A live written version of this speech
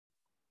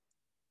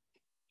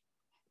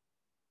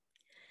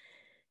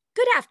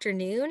Good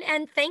afternoon,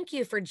 and thank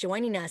you for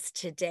joining us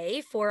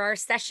today for our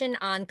session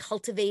on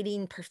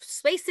cultivating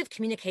persuasive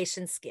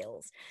communication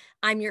skills.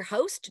 I'm your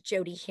host,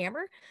 Jody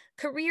Hammer,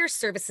 Career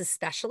Services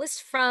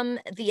Specialist from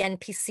the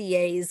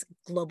NPCA's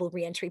Global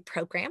Reentry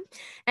Program.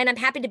 And I'm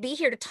happy to be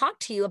here to talk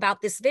to you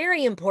about this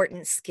very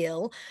important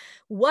skill,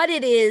 what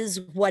it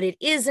is, what it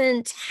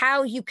isn't,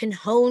 how you can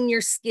hone your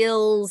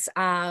skills,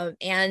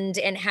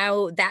 and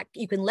how that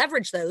you can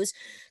leverage those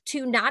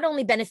to not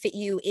only benefit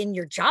you in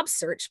your job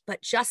search,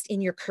 but just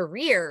in your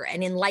career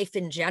and in life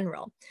in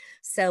general.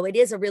 So it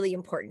is a really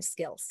important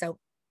skill. So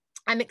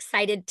I'm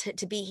excited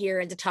to be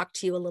here and to talk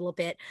to you a little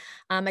bit.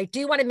 I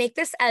do want to make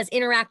this as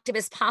interactive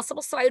as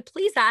possible. So I would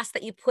please ask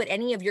that you put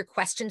any of your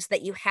questions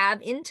that you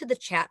have into the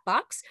chat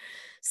box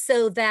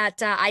so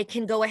that I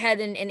can go ahead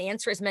and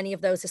answer as many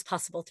of those as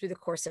possible through the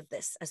course of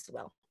this as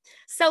well.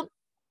 So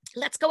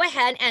let's go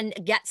ahead and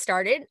get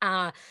started.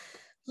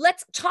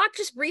 Let's talk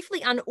just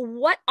briefly on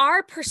what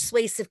are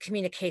persuasive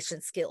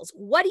communication skills.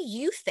 What do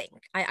you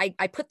think?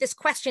 I put this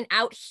question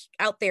out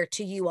there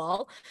to you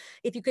all.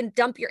 If you can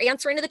dump your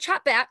answer into the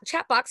chat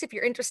box if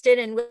you're interested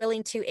and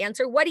willing to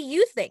answer, what do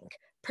you think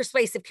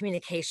persuasive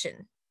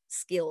communication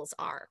skills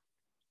are?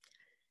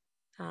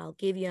 I'll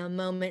give you a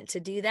moment to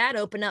do that.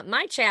 Open up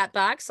my chat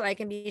box so I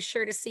can be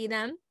sure to see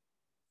them.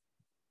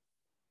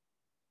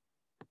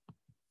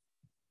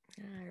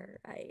 All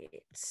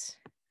right.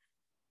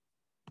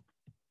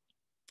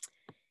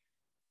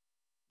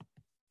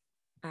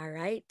 All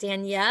right,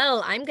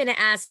 Danielle, I'm going to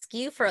ask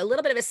you for a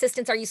little bit of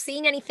assistance. Are you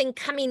seeing anything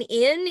coming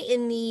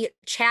in the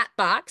chat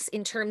box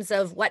in terms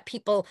of what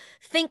people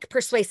think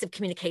persuasive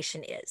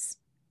communication is?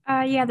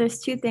 Yeah, there's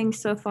two things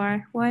so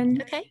far.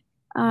 One, Okay.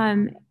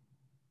 um,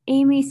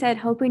 Amy said,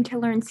 hoping to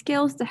learn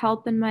skills to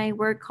help in my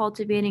work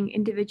cultivating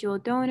individual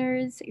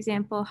donors,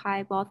 example,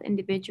 high wealth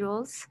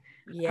individuals.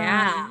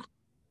 Yeah, Um,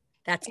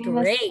 that's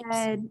Anna great.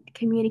 said,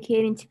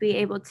 communicating to be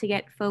able to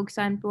get folks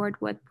on board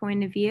with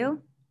point of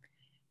view.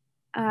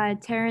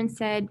 Taryn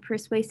said,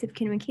 persuasive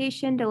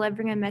communication,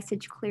 delivering a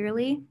message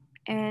clearly.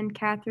 And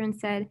Catherine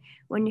said,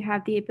 when you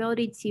have the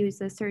ability to use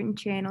a certain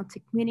channel to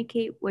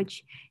communicate,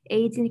 which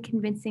aids in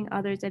convincing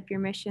others of your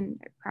mission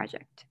or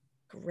project.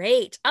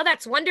 Great. Oh,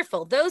 that's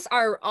wonderful. Those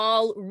are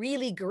all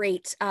really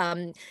great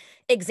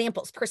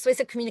examples.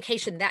 Persuasive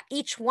communication, that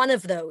each one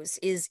of those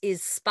is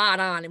spot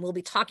on, and we'll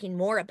be talking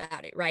more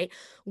about it, right?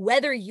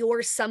 Whether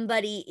you're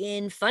somebody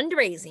in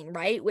fundraising,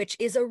 right, which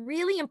is a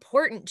really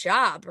important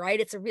job,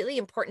 right? It's a really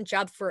important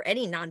job for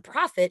any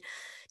nonprofit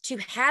to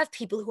have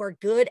people who are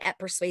good at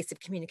persuasive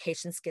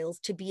communication skills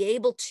to be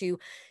able to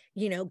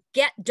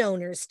get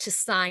donors to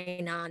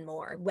sign on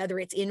more, whether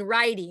it's in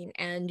writing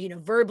and,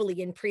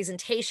 verbally in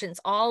presentations.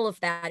 All of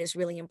that is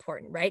really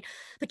important, right?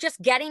 But just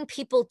getting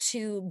people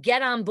to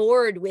get on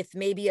board with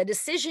maybe a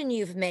decision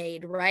you've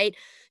made, right?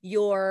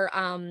 Your,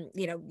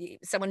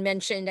 someone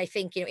mentioned, I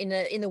think,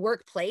 in the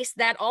workplace,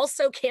 that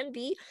also can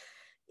be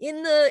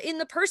in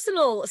the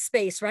personal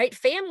space, right?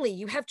 Family,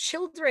 you have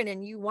children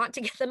and you want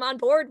to get them on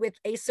board with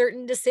a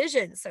certain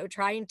decision. So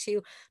trying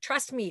to,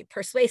 trust me,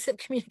 persuasive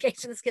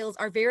communication skills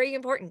are very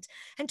important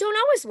and don't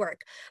always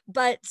work,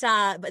 but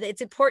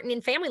it's important in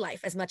family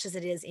life as much as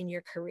it is in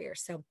your career.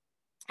 So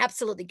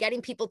absolutely,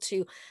 getting people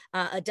to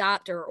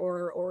adopt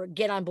or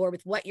get on board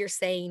with what you're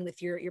saying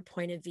with your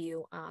point of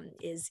view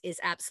is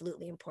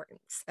absolutely important.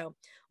 So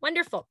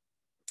wonderful.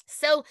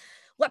 So,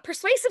 what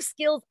persuasive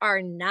skills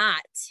are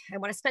not, I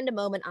want to spend a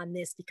moment on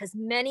this because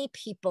many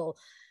people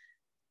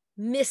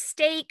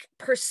mistake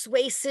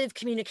persuasive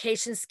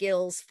communication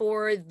skills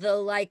for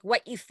the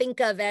what you think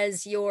of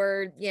as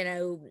your,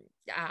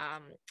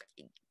 um,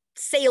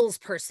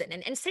 salesperson.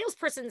 And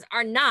salespersons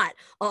are not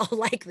all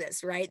like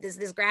this, right?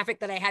 This graphic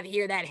that I have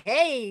here that,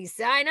 hey,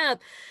 sign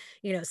up,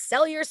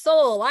 sell your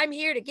soul. I'm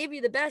here to give you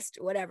the best,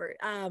 whatever.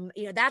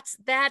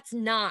 That's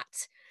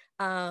not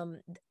um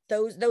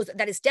those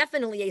that is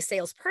definitely a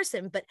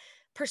salesperson, but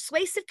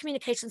persuasive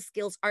communication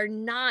skills are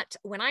not,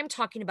 when I'm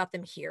talking about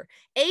them here,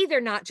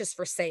 they're not just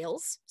for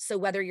sales. So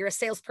whether you're a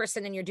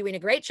salesperson and you're doing a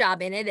great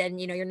job in it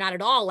and you're not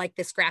at all like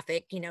this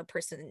graphic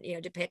person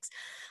depicts,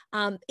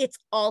 it's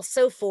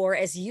also for,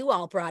 as you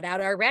all brought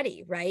out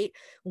already, right?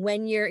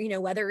 When you're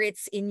whether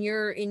it's in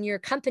your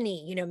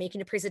company,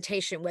 making a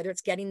presentation, whether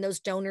it's getting those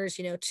donors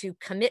to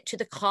commit to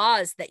the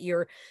cause that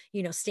you're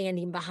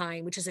standing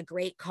behind, which is a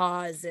great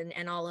cause,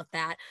 and all of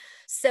that.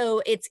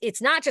 So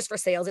it's not just for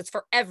sales, it's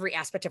for every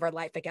aspect of our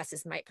life, I guess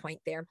is my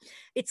point there.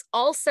 It's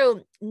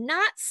also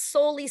not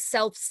solely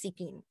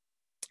self-seeking.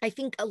 I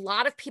think a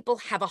lot of people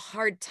have a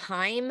hard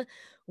time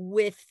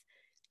with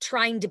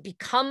trying to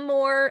become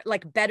more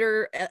like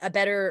better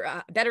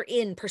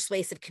in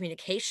persuasive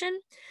communication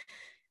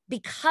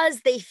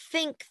because they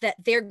think that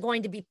they're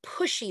going to be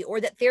pushy,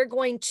 or that they're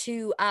going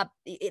to that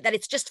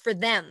it's just for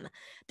them,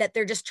 that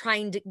they're just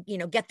trying to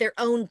get their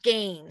own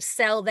gain,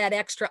 sell that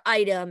extra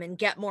item and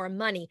get more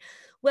money.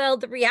 Well,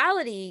 the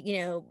reality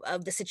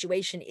of the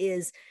situation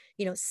is,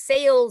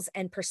 sales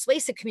and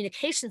persuasive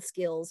communication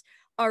skills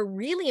are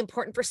really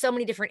important for so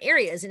many different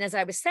areas. And as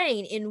I was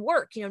saying, in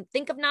work,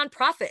 think of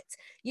nonprofits.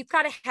 You've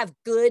got to have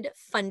good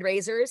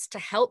fundraisers to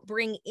help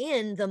bring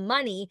in the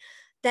money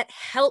that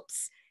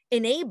helps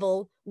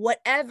enable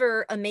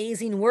whatever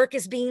amazing work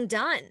is being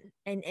done.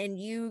 And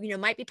you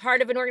might be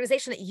part of an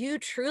organization that you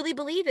truly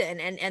believe in,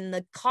 and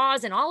the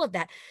cause and all of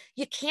that.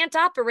 You can't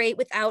operate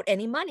without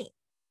any money.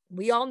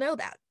 We all know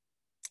that.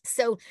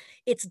 So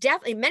it's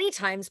definitely, many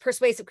times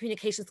persuasive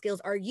communication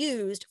skills are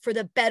used for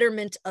the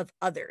betterment of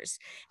others.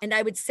 And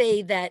I would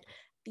say that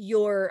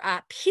your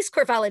Peace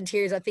Corps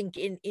volunteers, I think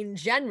in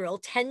general,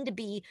 tend to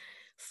be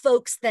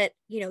folks that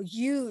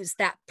use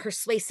that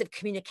persuasive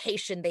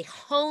communication. They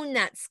hone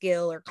that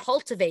skill or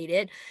cultivate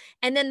it,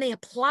 and then they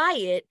apply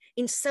it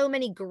in so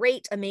many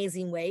great,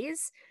 amazing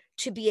ways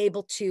to be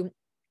able to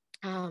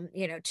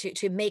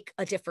to make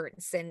a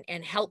difference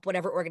and help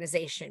whatever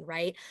organization,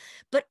 right?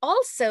 But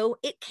also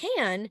it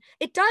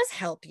does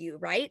help you,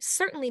 right?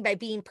 Certainly by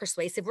being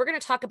persuasive. We're going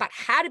to talk about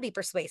how to be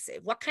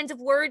persuasive, what kinds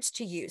of words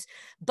to use,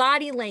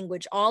 body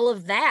language, all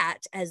of that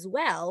as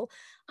well.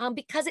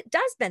 Because it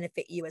does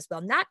benefit you as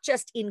well, not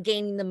just in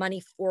gaining the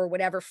money for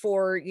whatever,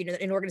 for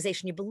an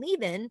organization you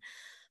believe in,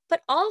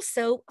 but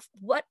also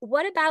what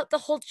about the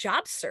whole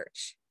job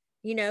search?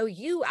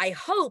 You, I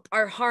hope,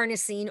 are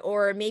harnessing,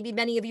 or maybe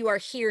many of you are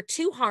here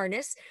to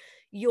harness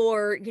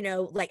your,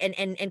 like,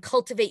 and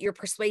cultivate your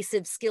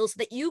persuasive skills so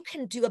that you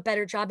can do a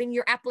better job in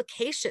your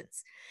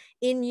applications,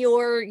 in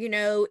your,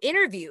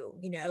 interview,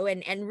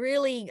 and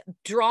really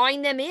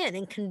drawing them in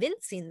and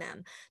convincing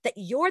them that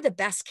you're the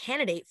best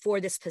candidate for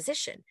this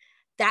position.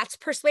 That's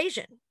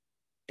persuasion.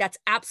 That's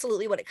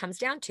absolutely what it comes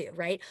down to,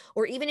 right?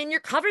 Or even in your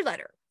cover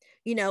letter,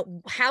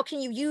 how can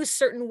you use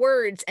certain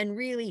words and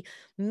really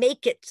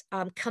make it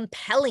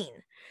compelling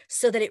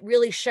so that it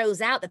really shows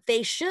out that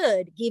they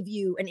should give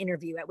you an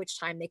interview, at which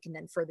time they can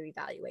then further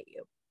evaluate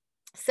you.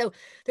 So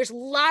there's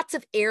lots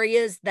of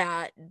areas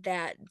that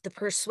the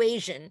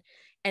persuasion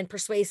and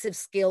persuasive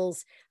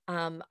skills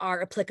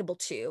are applicable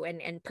to,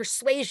 and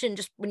persuasion,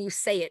 just when you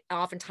say it,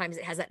 oftentimes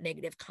it has that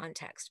negative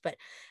context, but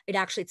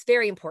it's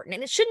very important,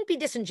 and it shouldn't be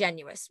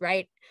disingenuous,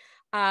 right?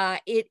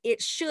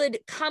 It should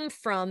come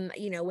from,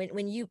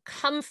 when you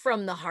come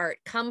from the heart,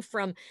 come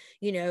from,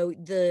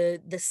 the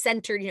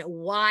center,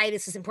 why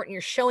this is important.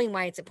 You're showing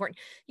why it's important.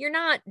 You're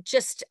not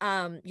just,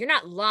 you're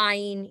not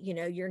lying,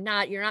 you're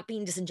not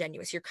being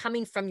disingenuous. You're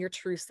coming from your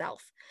true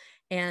self.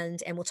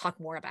 And we'll talk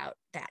more about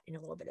that in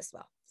a little bit as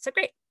well. So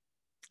great.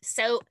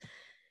 So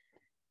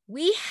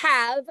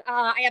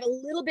I have a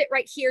little bit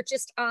right here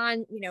just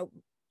on,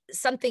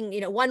 something,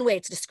 one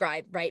way to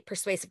describe, right,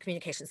 persuasive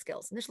communication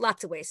skills. And there's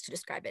lots of ways to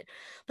describe it,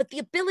 but the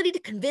ability to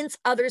convince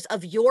others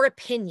of your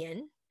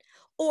opinion,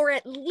 or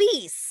at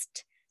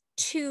least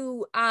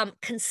to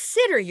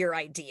consider your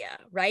idea,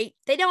 right?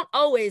 They don't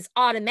always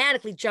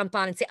automatically jump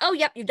on and say, oh,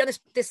 yep, you've done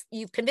this,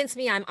 you've convinced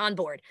me, I'm on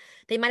board.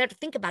 They might have to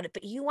think about it,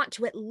 but you want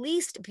to at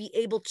least be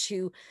able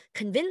to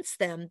convince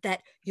them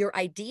that your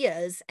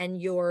ideas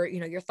and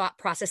your thought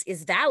process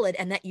is valid,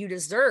 and that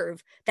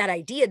that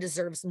idea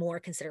deserves more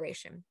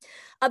consideration.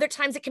 Other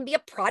times it can be a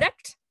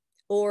product,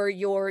 or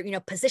your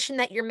position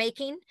that you're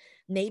making.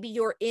 Maybe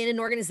you're in an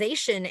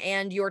organization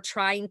and you're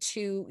trying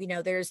to,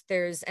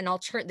 there's an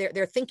alternative,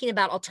 they're thinking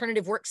about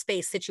alternative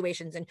workspace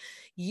situations, and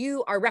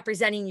you are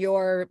representing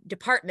your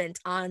department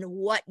on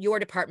what your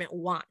department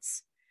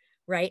wants,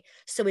 right?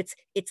 So it's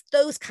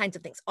those kinds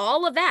of things.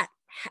 All of that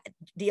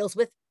deals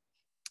with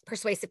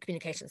persuasive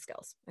communication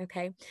skills,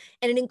 okay?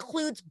 And it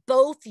includes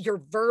both your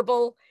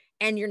verbal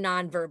and your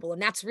nonverbal.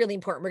 And that's really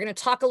important. We're going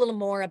to talk a little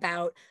more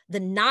about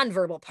the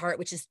nonverbal part,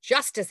 which is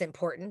just as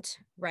important,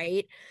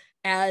 right,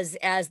 as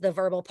the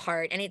verbal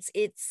part. And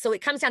so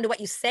it comes down to what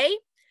you say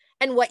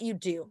and what you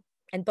do,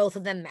 and both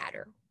of them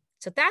matter.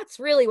 So that's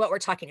really what we're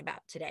talking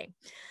about today.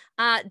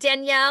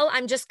 Danielle,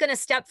 I'm just going to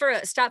stop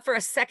for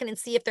a second and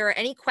see if there are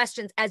any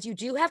questions. As you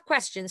do have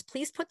questions,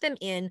 please put them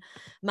in.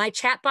 My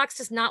chat box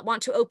does not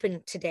want to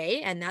open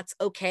today, and that's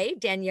okay.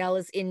 Danielle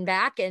is in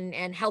back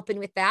and helping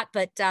with that.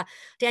 But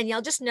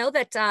Danielle, just know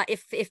that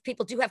if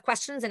people do have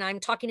questions and I'm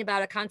talking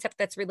about a concept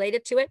that's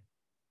related to it,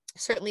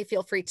 certainly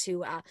feel free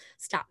to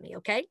stop me,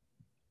 okay?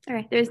 All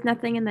right, there's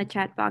nothing in the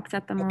chat box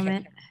at the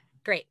moment.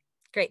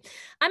 Great.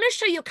 I'm going to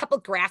show you a couple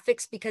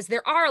graphics, because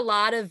there are a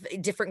lot of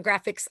different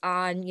graphics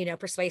on,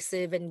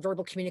 persuasive and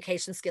verbal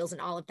communication skills and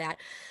all of that.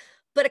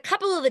 But a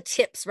couple of the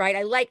tips, right?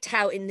 I liked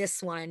how in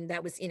this one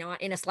that was,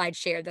 in a slide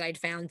share that I'd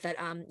found that,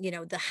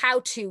 the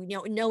how to,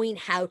 knowing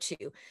how to,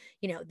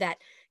 that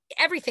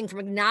everything from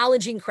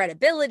acknowledging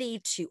credibility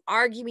to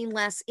arguing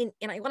less. And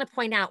I want to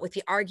point out with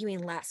the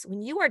arguing less,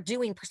 when you are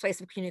doing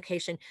persuasive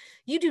communication,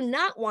 you do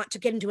not want to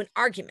get into an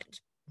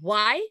argument.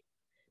 Why?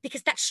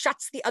 Because that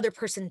shuts the other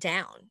person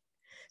down.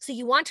 So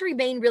you want to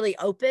remain really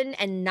open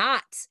and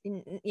not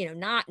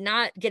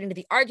get into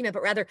the argument,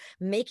 but rather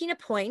making a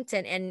point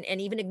and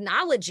even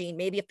acknowledging,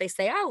 maybe if they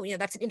say, oh,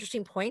 that's an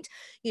interesting point,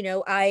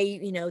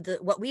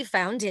 what we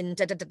found in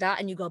da, da, da, da,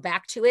 and you go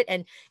back to it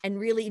and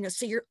really,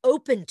 so you're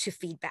open to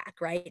feedback,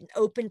 right? And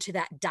open to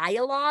that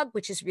dialogue,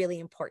 which is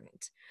really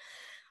important.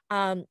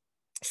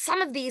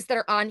 Some of these that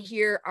are on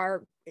here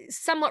are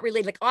somewhat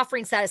related, like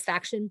offering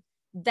satisfaction.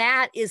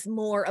 That is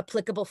more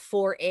applicable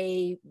for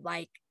a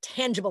like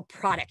tangible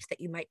product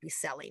that you might be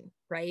selling,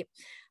 right?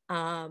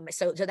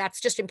 So that's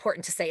just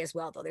important to say as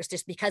well, though. There's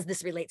just because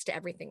this relates to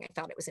everything, I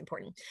thought it was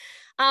important.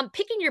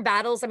 Picking your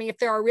battles. I mean, if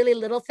there are really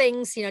little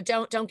things,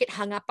 don't get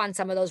hung up on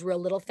some of those real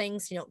little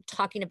things.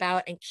 Talking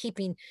about and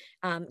keeping,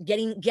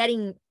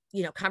 getting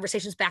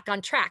conversations back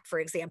on track. For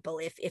example,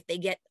 if they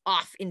get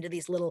off into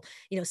these little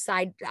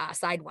side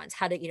ones,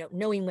 how to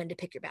knowing when to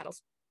pick your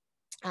battles.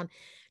 Um,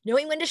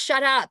 Knowing when to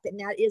shut up, and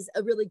that is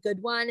a really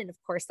good one. And of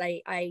course,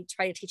 I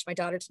try to teach my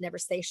daughter to never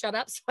say shut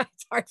up, so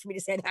it's hard for me to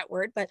say that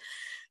word.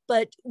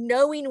 But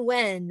knowing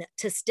when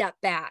to step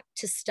back,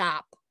 to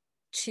stop,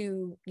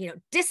 to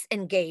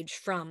disengage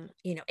from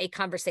a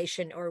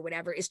conversation or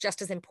whatever is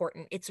just as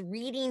important. It's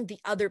reading the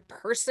other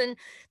person,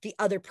 the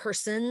other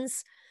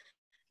person's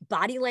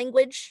body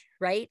language,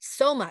 right?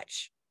 So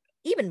much,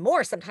 even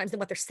more sometimes than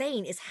what they're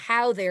saying, is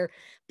how they're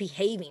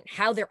behaving,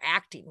 how they're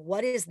acting,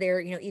 what is their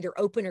either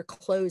open or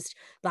closed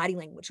body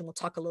language. And we'll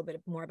talk a little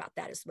bit more about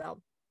that as well.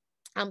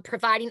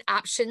 Providing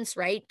options,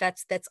 right?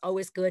 That's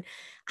always good.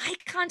 Eye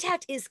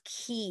contact is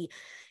key.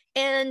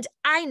 And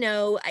I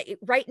know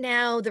right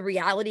now the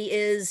reality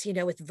is,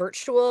 with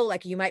virtual,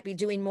 like you might be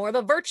doing more of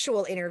a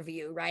virtual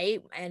interview,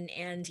 right? And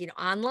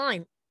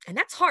online. And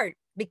that's hard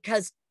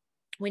because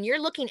when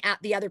you're looking at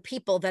the other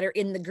people that are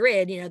in the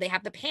grid, they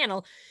have the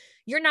panel,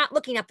 you're not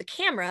looking at the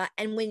camera.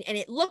 And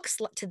it looks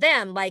to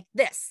them like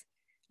this,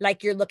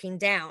 like you're looking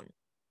down.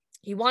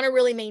 You want to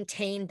really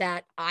maintain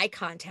that eye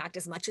contact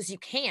as much as you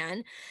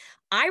can.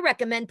 I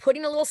recommend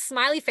putting a little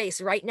smiley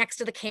face right next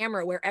to the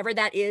camera, wherever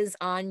that is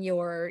on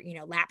your,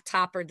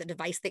 laptop or the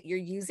device that you're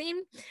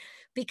using,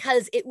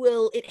 because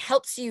it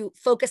helps you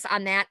focus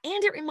on that.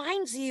 And it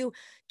reminds you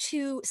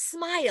to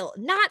smile,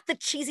 not the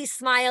cheesy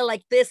smile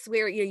like this,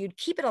 where, you'd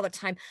keep it all the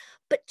time,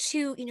 but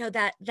to,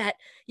 that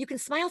you can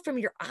smile from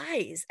your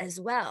eyes as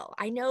well.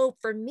 I know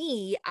for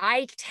me,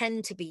 I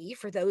tend to be,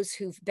 for those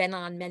who've been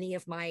on many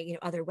of my,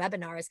 other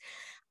webinars,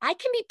 I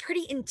can be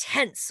pretty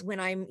intense when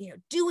I'm,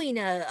 doing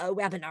a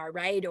webinar,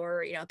 right?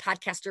 Or, a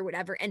podcast or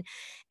whatever. And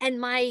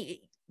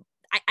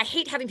I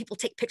hate having people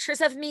take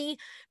pictures of me,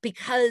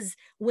 because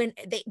when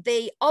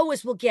they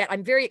always will get,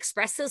 I'm very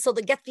expressive. So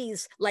they get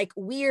these like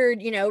weird,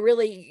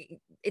 really,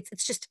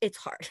 it's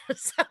hard.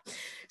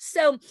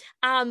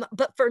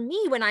 But for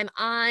me, when I'm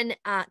on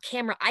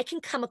camera, I can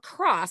come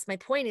across, my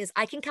point is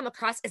I can come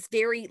across as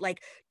very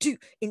like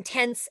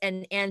intense,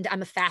 and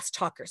I'm a fast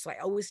talker. So I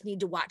always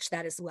need to watch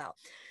that as well.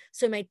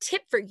 So my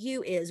tip for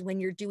you is, when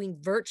you're doing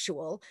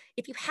virtual,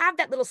 if you have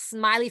that little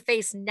smiley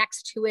face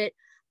next to it,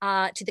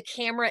 to the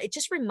camera, it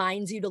just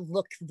reminds you to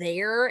look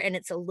there, and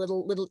it's a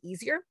little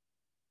easier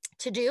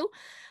to do,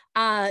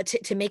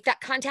 to make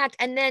that contact.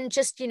 And then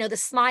just, the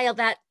smile,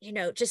 that,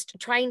 just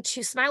trying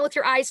to smile with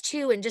your eyes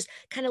too, and just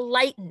kind of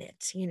lighten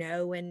it,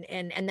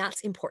 and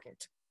that's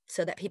important,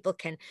 so that people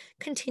can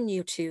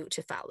continue to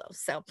follow.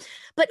 So,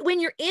 but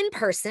when you're in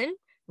person,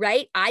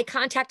 right, eye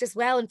contact as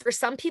well. And for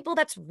some people,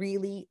 that's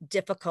really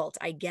difficult.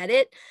 I get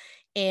it.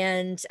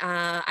 And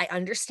I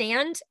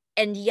understand.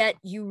 And yet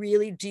you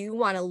really do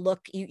want to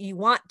look, you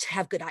want to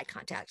have good eye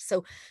contact.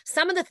 So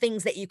some of the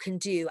things that you can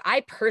do,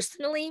 I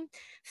personally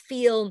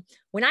feel,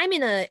 when I'm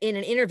in an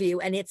interview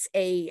and it's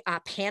a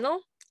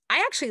panel,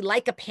 I actually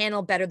like a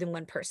panel better than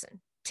one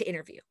person to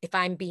interview if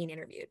I'm being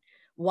interviewed.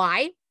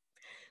 Why?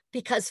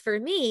 Because for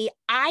me,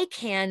 I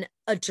can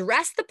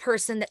address the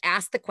person that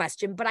asked the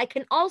question, but I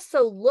can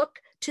also look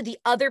to the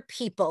other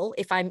people,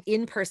 if I'm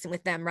in person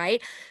with them,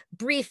 right,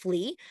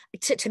 briefly,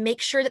 to make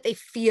sure that they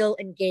feel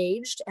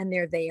engaged and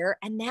they're there.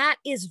 And that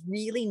is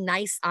really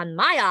nice on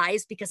my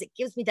eyes, because it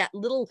gives me that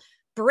little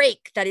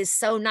break that is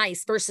so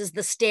nice, versus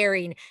the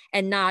staring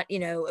and not,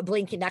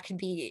 blinking. That can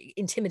be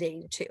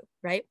intimidating too,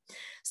 right?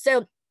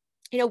 So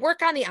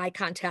work on the eye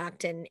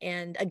contact,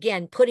 and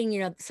again,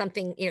 putting,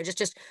 something,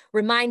 just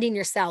reminding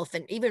yourself,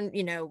 and even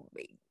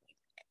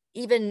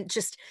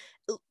just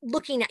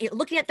looking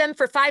at them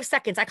for 5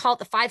 seconds. I call it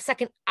the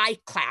 5-second eye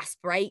clasp,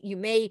 right? You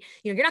may,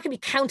 you're not going to be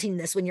counting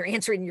this when you're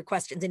answering your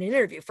questions in an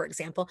interview, for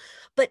example,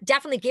 but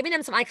definitely giving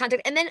them some eye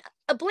contact, and then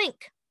a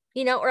blink,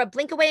 or a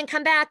blink away and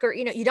come back, or,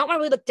 you don't want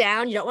to really look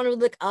down. You don't want to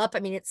really look up. I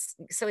mean, it's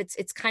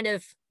kind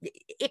of,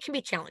 it can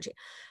be challenging,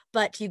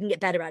 but you can get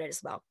better at it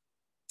as well.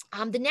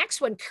 The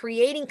next one,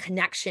 creating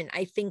connection,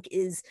 I think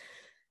is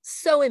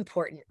so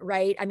important,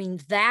 right? I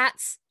mean,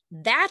 that's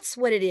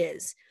what it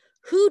is.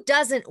 Who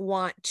doesn't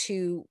want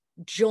to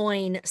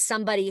join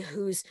somebody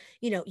who's,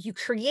 you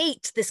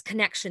create this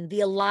connection,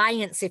 the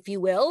alliance, if you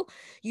will.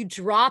 You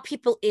draw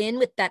people in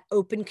with that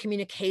open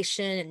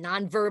communication and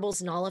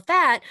nonverbals and all of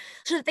that,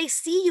 so that they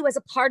see you as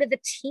a part of the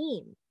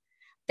team.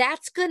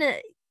 That's going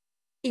to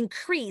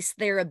increase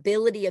their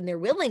ability and their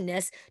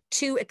willingness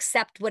to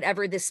accept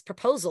whatever this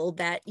proposal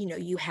that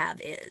you have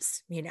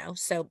is.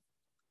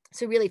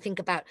 So really think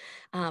about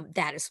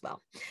that as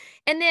well.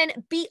 And then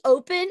be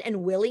open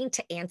and willing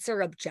to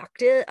answer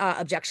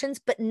objections,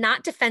 but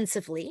not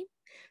defensively.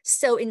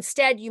 So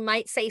instead, you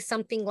might say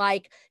something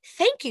like,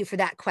 thank you for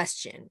that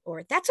question,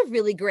 or that's a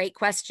really great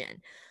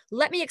question.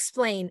 Let me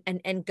explain,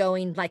 and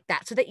going like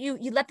that, so that you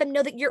let them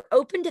know that you're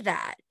open to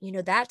that.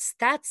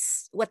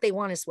 That's what they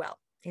want as well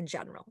in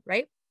general,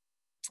 right?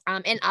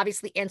 And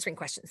obviously answering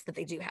questions that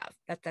they do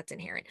have. That's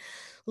inherent.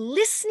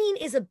 Listening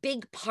is a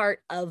big part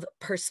of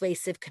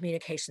persuasive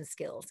communication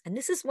skills. And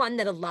this is one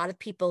that a lot of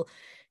people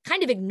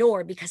kind of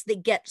ignore because they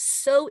get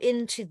so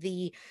into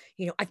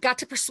I've got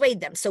to persuade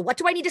them. So what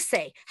do I need to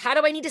say? How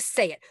do I need to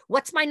say it?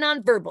 What's my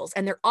nonverbals?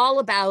 And they're all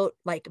about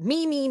like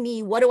me, me,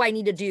 me. What do I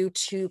need to do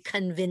to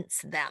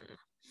convince them?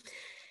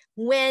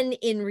 When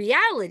in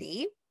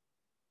reality,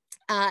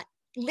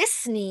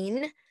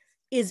 listening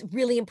is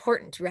really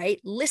important, right?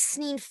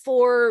 Listening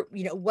for,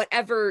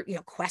 whatever,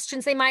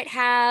 questions they might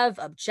have,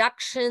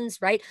 objections,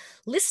 right?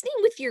 Listening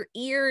with your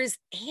ears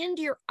and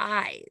your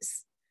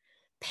eyes.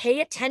 Pay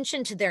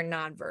attention to their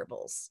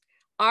nonverbals.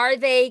 Are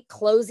they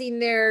closing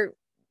their,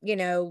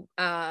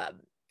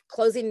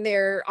 closing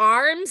their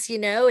arms,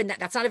 and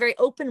that's not a very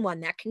open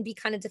one. That can be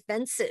kind of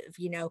defensive,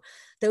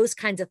 those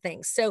kinds of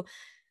things.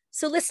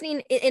 So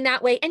listening in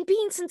that way and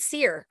being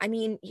sincere. I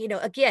mean,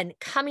 again,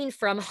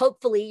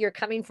 hopefully you're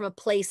coming from a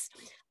place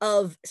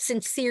of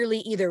sincerely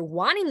either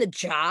wanting the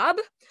job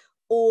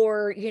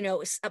or,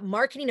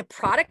 marketing a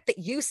product that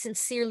you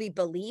sincerely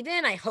believe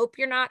in. I hope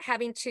you're not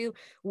having to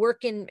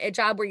work in a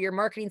job where you're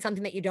marketing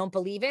something that you don't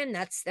believe in.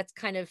 That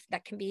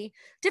can be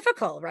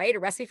difficult, right? A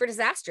recipe for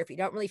disaster. If you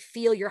don't really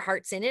feel your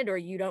heart's in it, or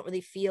you don't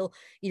really feel,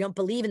 you don't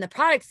believe in the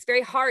product, it's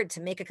very hard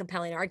to make a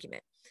compelling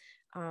argument.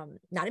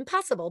 Not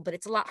impossible, but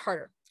it's a lot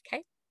harder.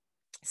 Okay.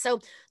 So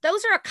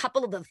those are a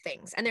couple of the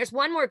things. And there's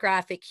one more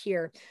graphic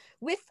here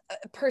with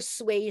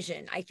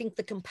persuasion. I think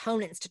the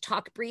components, to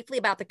talk briefly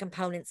about the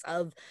components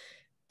of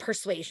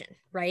persuasion,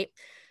 right?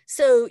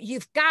 So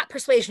you've got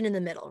persuasion in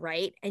the middle,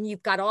 right? And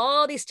you've got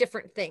all these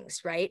different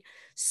things, right?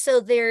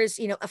 So there's,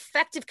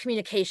 effective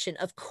communication,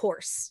 of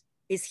course,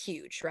 is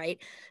huge,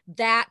 right?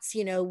 That's,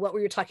 what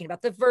we were talking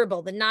about, the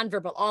verbal, the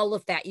nonverbal, all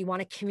of that. You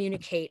want to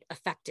communicate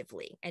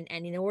effectively. And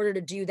in order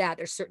to do that,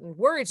 there's certain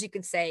words you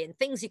can say and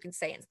things you can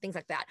say and things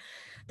like that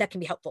that can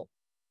be helpful.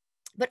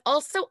 But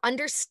also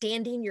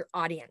understanding your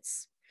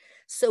audience.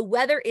 So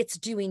whether it's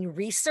doing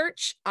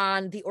research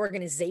on the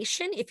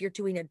organization, if you're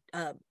doing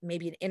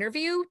maybe an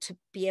interview, to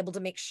be able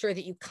to make sure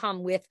that you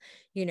come with,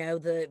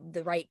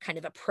 the right kind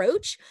of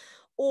approach,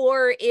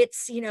 or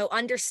it's,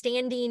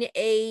 understanding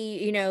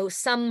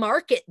some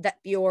market that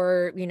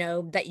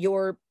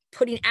you're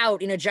putting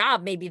out in a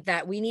job, maybe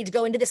that we need to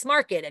go into this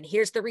market and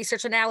here's the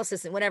research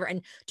analysis and whatever,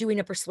 and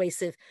doing a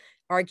persuasive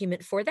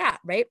argument for that,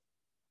 right?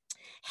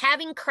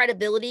 Having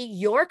credibility,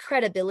 your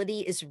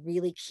credibility is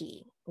really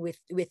key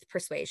with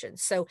persuasion.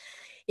 So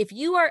if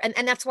you are,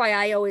 and that's why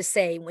I always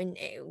say, when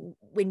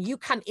you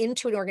come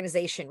into an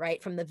organization,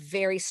 right, from the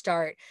very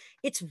start,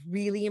 it's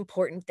really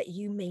important that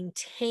you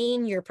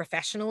maintain your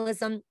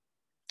professionalism,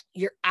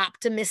 your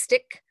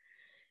optimistic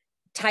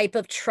type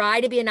of, try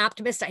to be an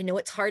optimist. I know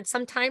it's hard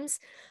sometimes,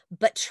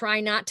 but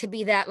try not to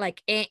be that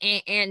like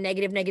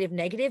negative, negative,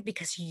 negative,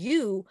 because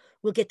you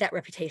will get that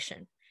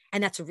reputation.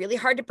 And that's really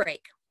hard to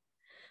break.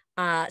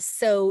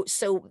 So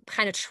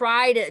kind of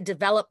try to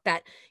develop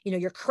that,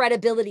 your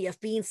credibility of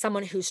being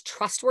someone who's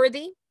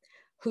trustworthy,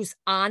 who's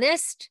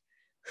honest,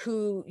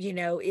 who,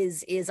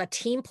 is a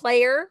team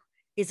player,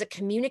 is a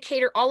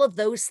communicator, all of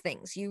those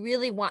things. You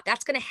really want,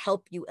 that's going to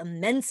help you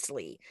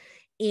immensely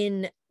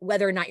in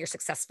whether or not you're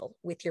successful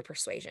with your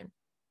persuasion.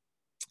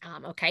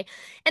 Okay.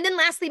 And then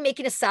lastly,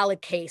 making a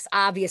solid case,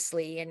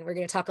 obviously, and we're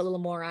going to talk a little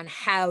more on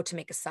how to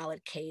make a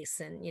solid case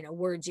and,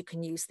 words you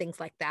can use, things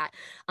like that.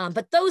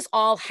 But those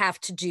all have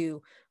to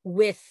do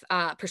with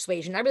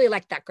persuasion. I really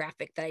liked that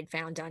graphic that I'd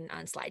found on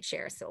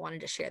SlideShare. So I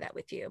wanted to share that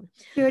with you.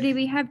 Jody,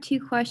 we have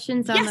 2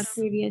 questions on the Yes.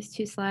 previous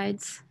 2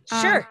 slides.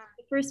 Sure.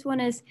 The first one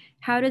is,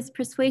 how does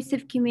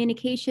persuasive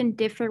communication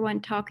differ when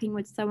talking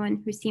with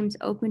someone who seems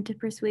open to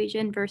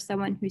persuasion versus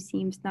someone who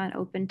seems not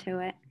open to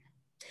it?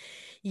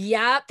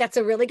 Yeah, that's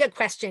a really good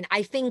question.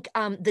 I think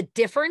the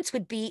difference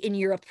would be in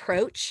your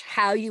approach,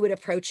 how you would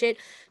approach it.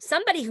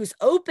 Somebody who's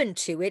open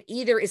to it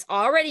either is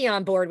already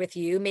on board with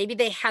you, maybe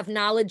they have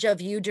knowledge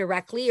of you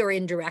directly or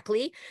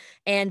indirectly,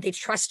 and they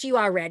trust you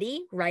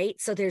already,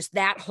 right? So there's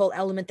that whole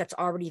element that's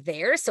already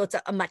there. So it's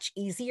a much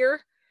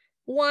easier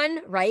one,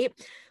 right?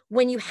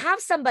 When you have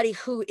somebody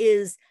who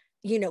is,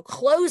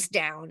 closed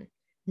down,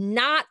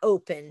 not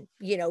open,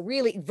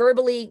 really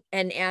verbally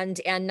and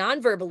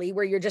non-verbally,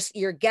 where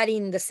you're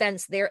getting the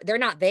sense they're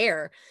not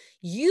there,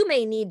 you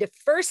may need to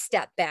first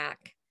step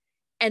back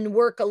and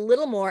work a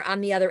little more on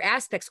the other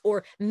aspects,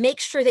 or make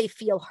sure they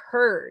feel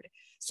heard.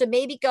 So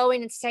maybe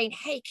going and saying,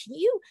 hey,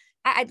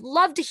 I'd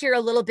love to hear a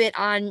little bit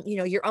on,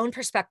 your own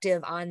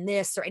perspective on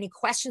this, or any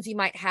questions you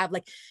might have.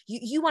 Like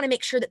you want to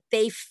make sure that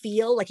they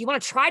feel like you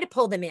want to try to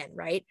pull them in,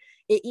 right?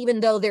 Even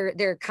though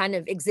they're kind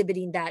of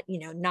exhibiting that,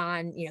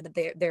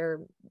 that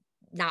they're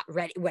not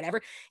ready,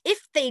 whatever.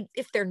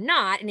 If they're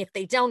not, and if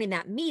they don't in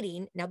that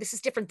meeting, now this is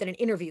different than an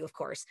interview, of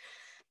course,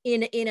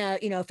 in a,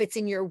 if it's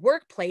in your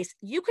workplace,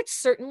 you could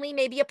certainly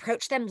maybe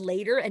approach them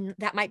later, and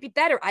that might be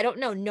better. I don't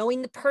know,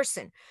 knowing the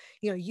person.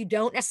 You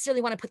don't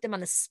necessarily want to put them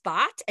on the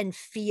spot and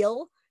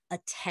feel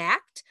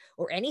attacked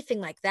or anything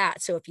like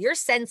that. So if you're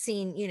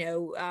sensing,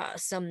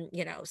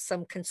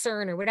 some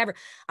concern or whatever,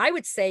 I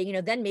would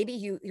say, then maybe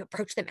you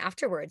approach them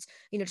afterwards,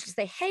 just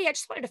say, hey, I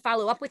just wanted to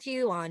follow up with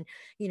you on,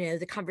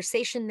 the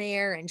conversation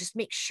there, and just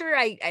make sure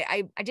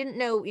I didn't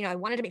know, I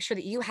wanted to make sure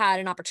that you had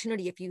an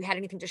opportunity if you had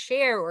anything to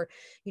share, or,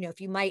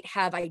 if you might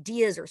have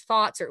ideas or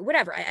thoughts or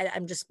whatever.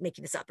 I'm just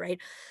making this up, right?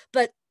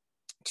 But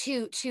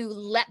to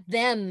let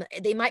them,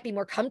 they might be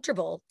more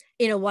comfortable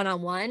in a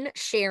one-on-one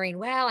sharing,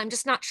 well, I'm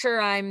just not sure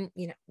I'm,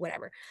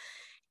 whatever.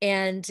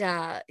 And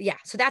yeah,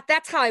 so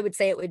that's how I would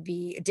say it would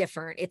be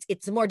different.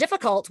 It's more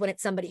difficult when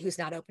it's somebody who's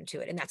not open to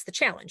it, and that's the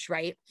challenge,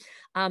 right?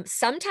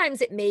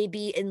 Sometimes it may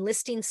be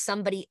enlisting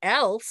somebody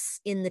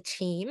else in the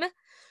team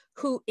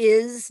who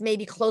is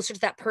maybe closer to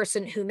that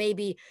person, who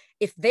maybe,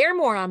 if they're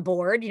more on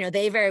board,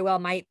 they very well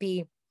might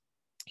be,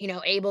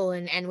 able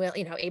and will,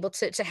 able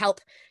to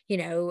help,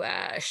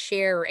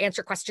 share or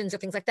answer questions or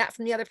things like that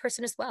from the other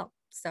person as well.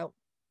 So,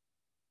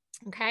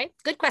 okay,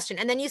 good question.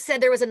 And then you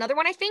said there was another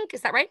one, I think,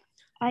 is that right?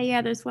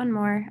 Yeah, there's one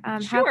more.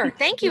 Sure.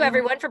 Thank you,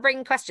 everyone, for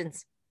bringing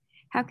questions.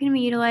 How can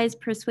we utilize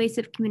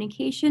persuasive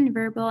communication,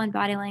 verbal and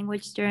body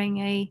language during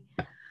a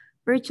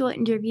virtual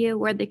interview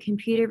where the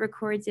computer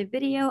records a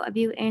video of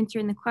you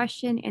answering the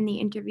question and the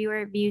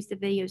interviewer views the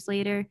videos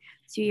later,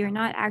 so you're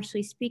not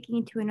actually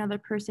speaking to another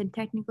person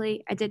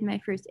technically? I did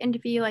my first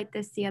interview like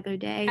this the other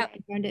day. Yep.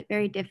 I found it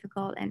very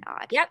difficult and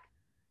odd. Yep.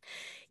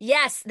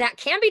 Yes, that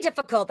can be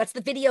difficult. That's the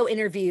video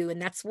interview,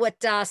 and that's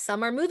what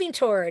some are moving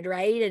toward,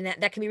 right? And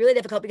that can be really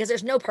difficult because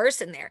there's no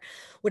person there.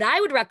 What I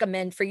would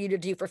recommend for you to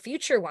do for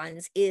future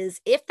ones is,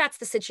 if that's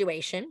the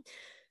situation,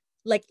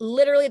 like,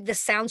 literally, this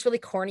sounds really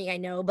corny, I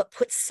know, but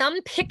put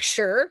some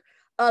picture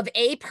of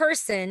a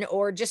person,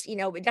 or just,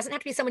 it doesn't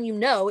have to be someone,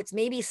 it's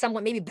maybe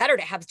someone, maybe better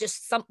to have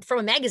just some from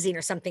a magazine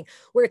or something,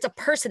 where it's a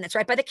person that's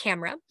right by the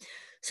camera,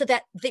 so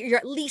that you're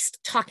at least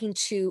talking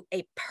to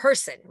a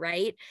person,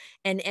 right?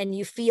 And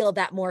you feel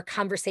that more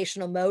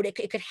conversational mode.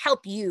 It could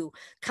help you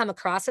come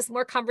across as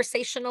more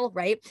conversational,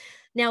 right?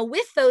 Now,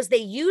 with those, they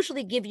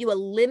usually give you a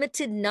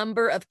limited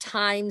number of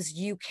times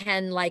you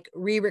can, like,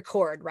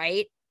 re-record,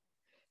 right?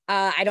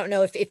 I don't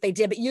know if they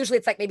did, but usually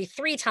it's like maybe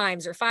 3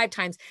 times or 5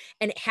 times,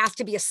 and it has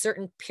to be a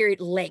certain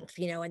period length,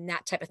 and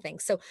that type of thing.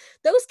 So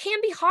those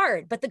can be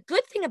hard, but the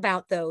good thing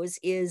about those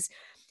is,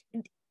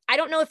 I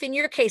don't know if in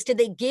your case, did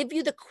they give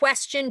you the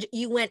question,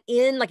 you went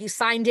in, like you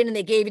signed in and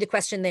they gave you the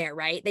question there,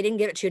 right? They didn't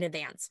give it to you in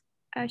advance.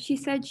 She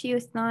said she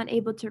was not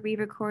able to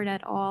re-record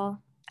at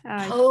all.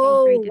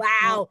 Oh,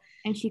 wow.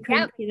 And she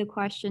couldn't see the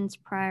questions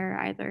prior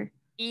either.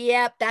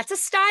 Yep, that's a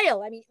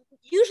style. I mean,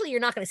 usually you're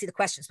not going to see the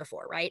questions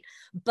before, right?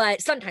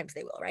 But sometimes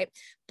they will, right?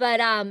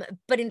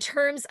 But in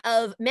terms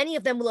of, many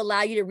of them will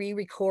allow you to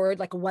re-record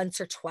like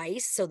once or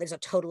twice. So there's a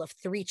total of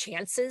 3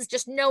 chances,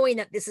 just knowing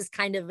that this is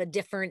kind of a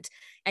different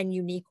and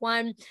unique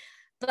one.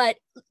 But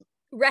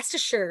rest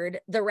assured,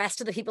 the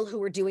rest of the people who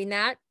were doing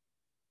that,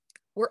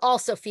 we're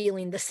also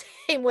feeling the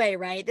same way,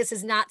 right? This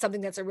is not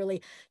something that's a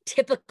really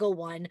typical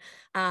one.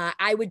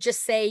 I would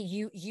just say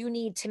you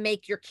need to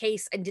make your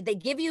case. And did they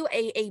give you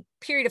a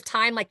period of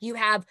time, like you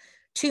have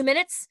 2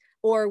 minutes,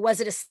 or was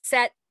it a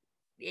set,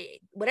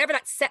 whatever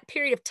that set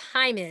period of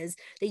time is?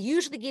 They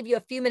usually give you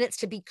a few minutes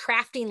to be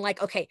crafting,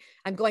 like, okay,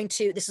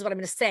 this is what I'm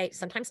going to say.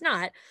 Sometimes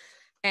not,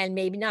 and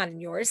maybe not in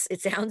yours,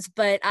 it sounds,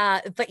 but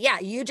yeah,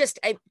 you just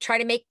try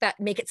to make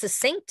it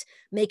succinct,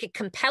 make it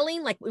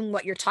compelling, like in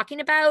what you're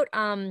talking about.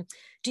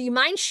 Do you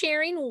mind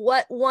sharing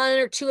what 1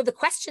 or 2 of the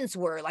questions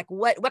were? Like,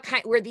 what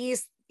kind were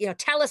these?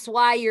 Tell us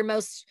why you're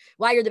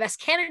the best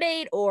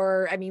candidate,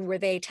 or, I mean, were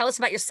they, tell us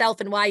about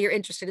yourself and why you're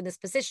interested in this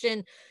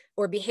position,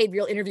 or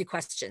behavioral interview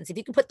questions? If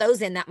you can put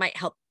those in, that might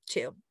help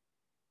too.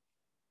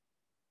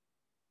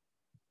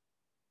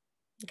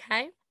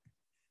 Okay.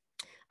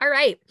 All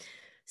right.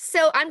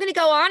 So I'm going to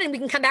go on and we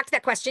can come back to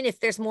that question if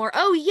there's more.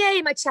 Oh,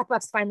 yay, my chat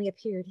box finally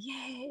appeared.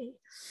 Yay.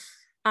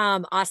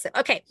 Awesome.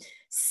 Okay.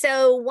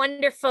 So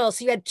wonderful.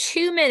 So you had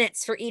 2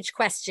 minutes for each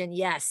question.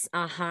 Yes.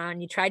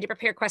 And you tried to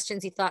prepare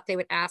questions you thought they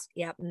would ask.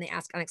 Yep. And they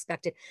ask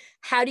unexpected.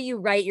 How do you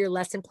write your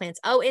lesson plans?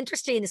 Oh,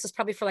 interesting. This was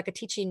probably for like a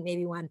teaching,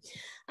 maybe one.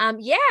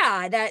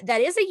 Yeah,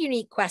 that is a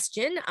unique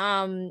question.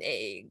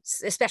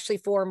 Especially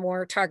for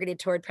more targeted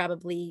toward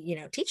probably,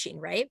 teaching,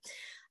 right?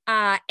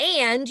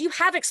 And you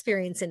have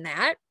experience in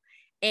that.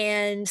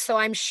 And so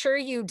I'm sure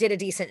you did a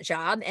decent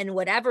job. And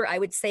whatever, I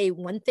would say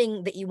one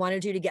thing that you want to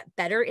do to get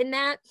better in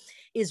that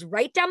is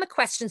write down the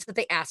questions that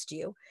they asked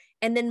you.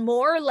 And then,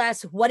 more or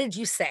less, what did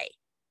you say?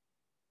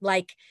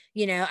 Like,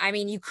 I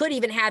mean, you could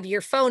even have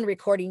your phone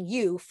recording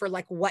you for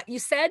like what you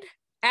said,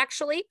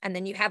 actually. And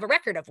then you have a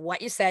record of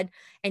what you said,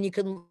 and you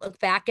can look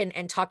back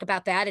and talk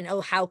about that. And, oh,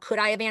 how could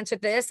I have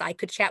answered this? I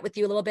could chat with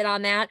you a little bit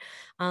on that.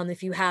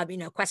 If you have,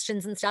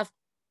 questions and stuff.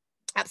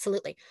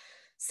 Absolutely.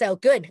 So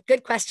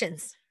good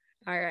questions.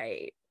 All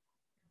right.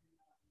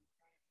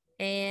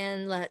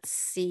 And let's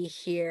see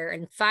here.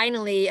 And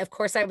finally, of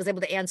course, I was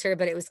able to answer,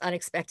 but it was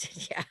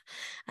unexpected. Yeah.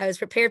 I was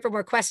prepared for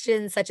more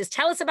questions, such as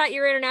tell us about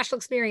your international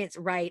experience.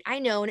 Right. I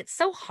know. And it's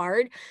so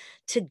hard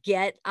to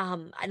get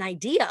an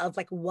idea of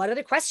like what are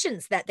the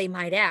questions that they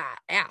might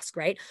ask.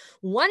 Right.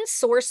 One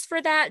source for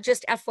that,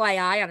 just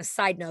FYI, on a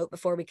side note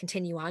before we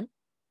continue on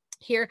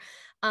here.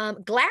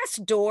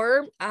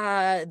 Glassdoor,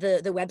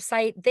 the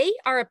website, they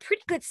are a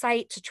pretty good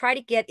site to try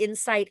to get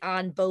insight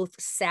on both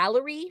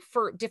salary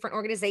for different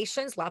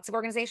organizations, lots of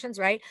organizations,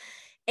 right?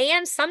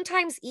 And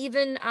sometimes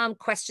even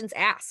questions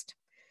asked.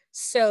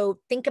 So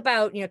think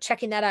about,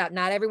 checking that out.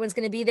 Not everyone's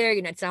going to be there.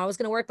 It's not always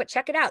going to work, but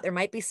check it out. There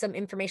might be some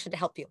information to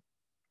help you.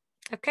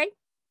 Okay,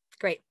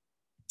 great.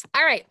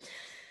 All right.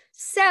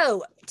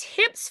 So,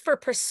 tips for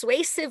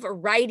persuasive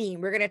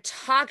writing. We're going to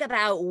talk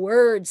about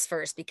words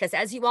first, because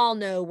as you all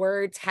know,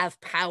 words have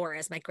power,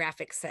 as my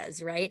graphic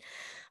says, right?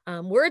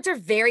 Words are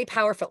very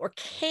powerful, or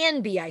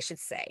can be, I should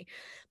say.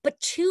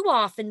 But too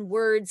often,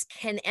 words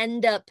can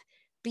end up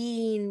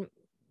being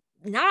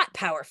not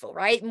powerful,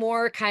 right?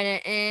 More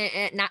kind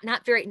of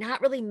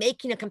not really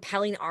making a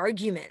compelling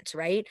argument,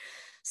 right?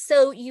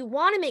 So you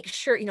want to make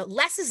sure,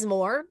 less is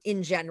more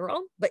in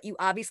general, but you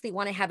obviously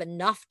want to have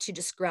enough to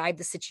describe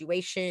the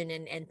situation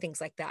and things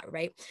like that,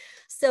 right?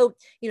 So,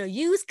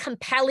 use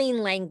compelling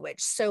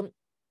language. So,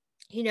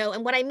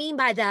 and what I mean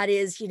by that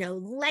is,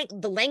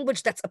 the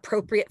language that's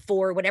appropriate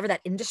for whatever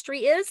that industry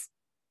is,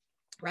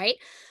 right?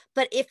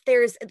 But if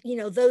there's,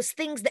 those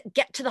things that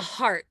get to the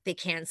heart, they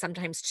can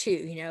sometimes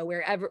too,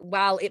 wherever,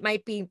 while it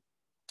might be,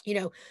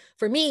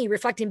 for me,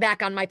 reflecting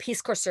back on my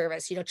Peace Corps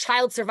service,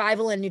 child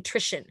survival and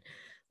nutrition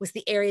was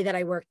the area that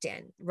I worked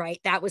in, right?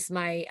 That was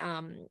my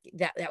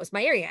that was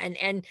my area.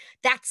 And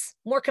that's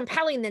more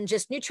compelling than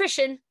just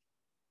nutrition,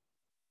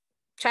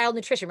 child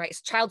nutrition, right?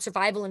 Child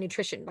survival and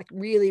nutrition, like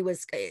really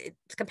was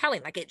it's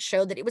compelling. Like it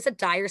showed that it was a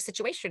dire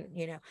situation,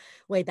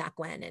 way back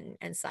when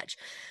and such.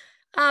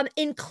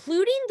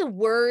 Including the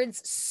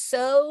words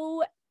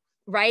so,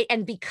 right,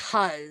 and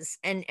because.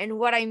 And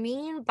what I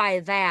mean by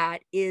that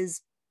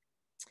is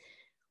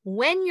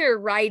when you're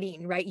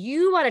writing, right,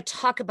 you want to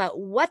talk about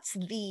what's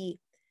the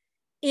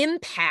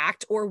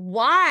impact or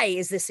why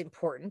is this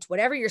important,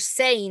 whatever you're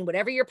saying,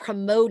 whatever you're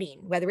promoting,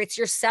 whether it's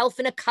yourself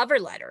in a cover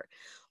letter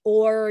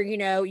or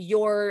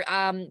your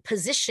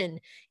position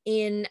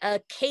in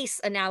a case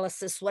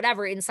analysis,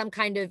 whatever, in some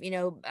kind of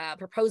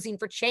proposing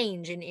for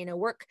change in a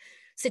work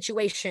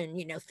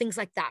situation, things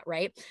like that,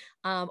 right?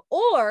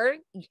 Or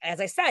as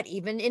I said,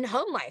 even in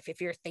home life, if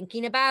you're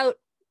thinking about,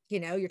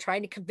 you're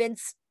trying to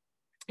convince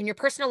in your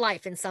personal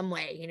life in some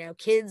way,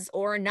 kids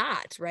or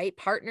not, right?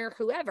 Partner,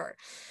 whoever,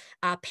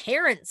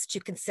 parents to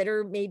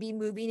consider maybe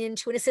moving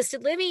into an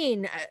assisted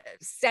living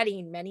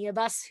setting. Many of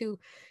us who,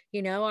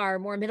 are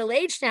more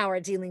middle-aged now are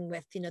dealing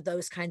with,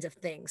 those kinds of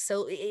things.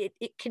 So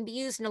it can be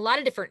used in a lot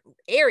of different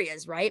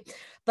areas, right?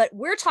 But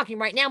we're talking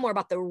right now more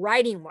about the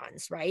writing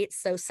ones, right?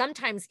 So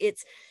sometimes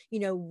it's,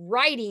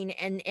 writing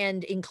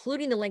and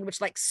including the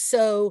language like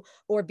so,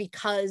 or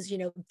because,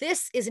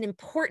 this is an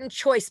important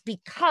choice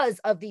because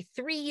of the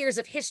 3 years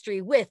of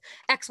history with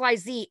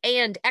XYZ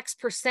and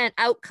X%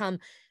 outcome.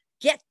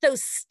 Get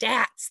those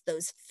stats,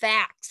 those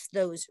facts,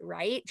 those,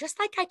 right? Just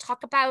like I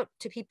talk about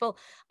to people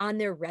on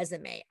their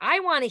resume. I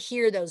want to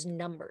hear those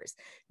numbers.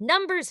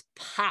 Numbers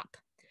pop.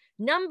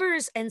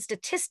 Numbers and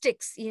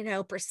statistics,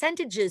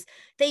 percentages,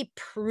 they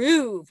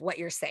prove what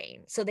you're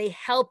saying. So they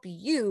help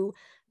you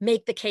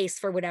make the case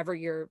for whatever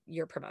you're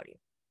promoting.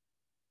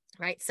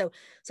 Right. So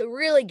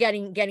really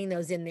getting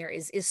those in there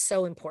is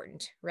so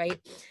important, right?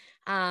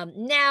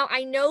 Now,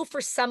 I know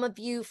for some of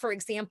you, for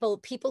example,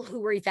 people who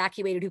were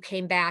evacuated, who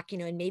came back,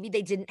 and maybe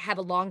they didn't have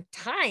a long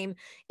time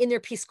in their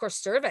Peace Corps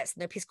service, in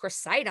their Peace Corps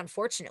site,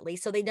 unfortunately.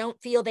 So they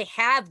don't feel they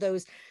have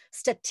those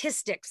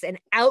statistics and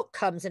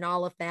outcomes and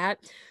all of that.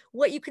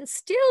 What you can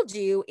still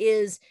do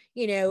is,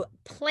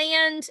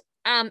 planned,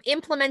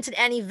 implemented,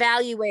 and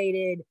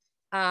evaluated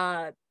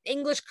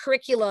English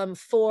curriculum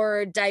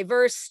for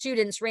diverse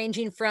students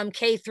ranging from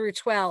K through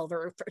 12,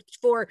 or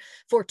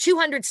for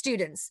 200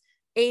 students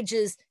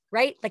ages,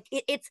 right? Like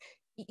it's,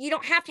 you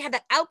don't have to have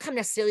that outcome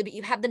necessarily, but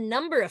you have the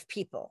number of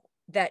people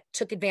that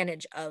took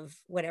advantage of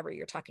whatever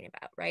you're talking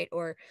about, right?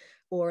 Or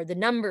the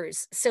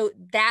numbers. So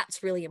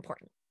that's really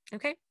important.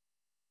 Okay.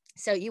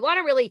 So you want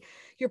to really,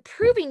 you're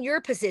proving your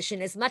position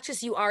as much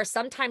as you are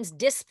sometimes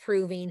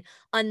disproving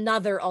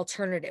another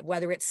alternative,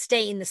 whether it's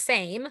staying the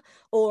same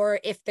or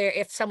if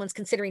someone's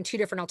considering two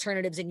different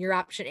alternatives and your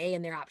option A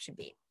and their option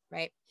B,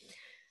 right?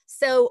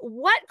 So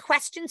what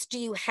questions do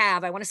you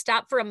have? I want to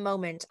stop for a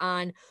moment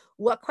on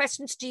what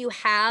questions do you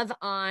have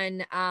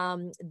on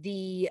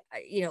the,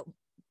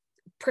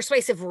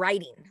 persuasive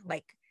writing,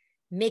 like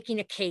making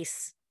a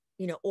case,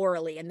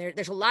 orally. And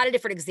there's a lot of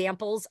different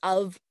examples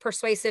of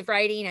persuasive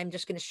writing. I'm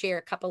just going to share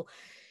a couple,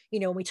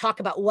 when we talk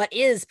about what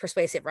is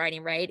persuasive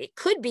writing, right? It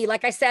could be,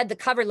 like I said, the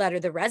cover letter,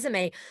 the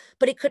resume,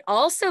 but it could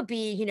also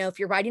be, if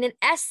you're writing an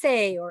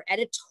essay or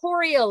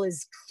editorial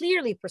is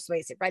clearly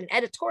persuasive, right? An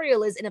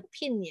editorial is an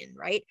opinion,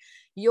 right?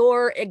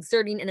 You're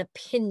exerting an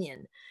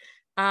opinion.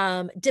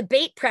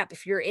 Debate prep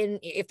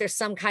if there's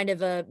some kind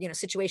of a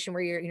situation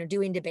where you're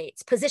doing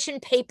debates, position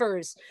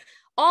papers,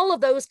 all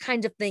of those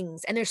kinds of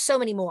things, and there's so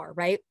many more,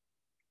 right?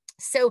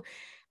 So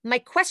my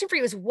question for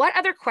you is, what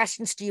other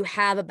questions do you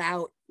have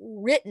about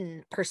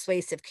written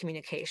persuasive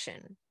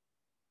communication?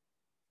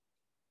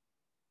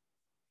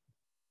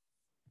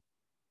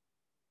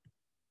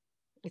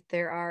 If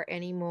there are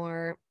any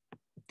more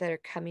that are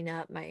coming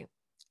up, my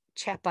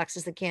chat box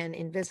is again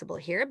invisible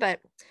here, but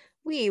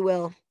we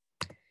will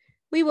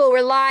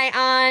rely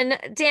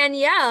on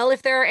Danielle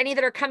if there are any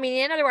that are coming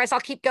in. Otherwise, I'll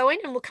keep going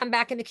and we'll come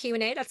back in the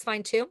Q&A. That's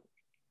fine too.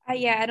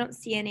 Yeah, I don't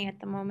see any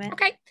at the moment.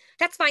 Okay,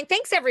 that's fine.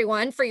 Thanks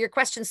everyone for your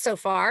questions so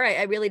far.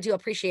 I really do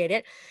appreciate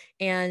it.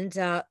 And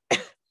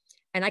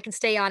and I can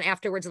stay on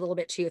afterwards a little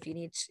bit too if you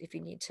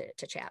need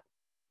to chat.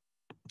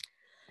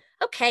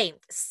 Okay,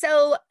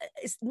 so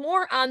it's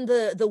more on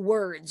the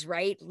words,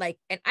 right? Like,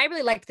 and I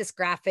really liked this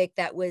graphic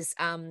that was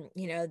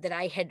that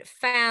I had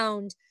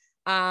found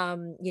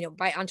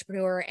by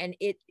Entrepreneur, and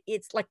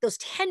it's like those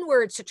 10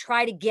 words to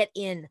try to get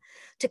in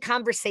to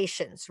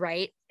conversations,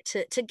 right?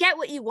 To get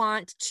what you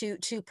want,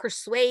 to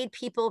persuade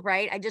people,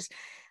 right?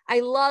 I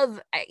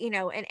love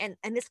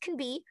and this can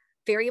be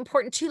very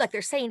important too, like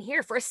they're saying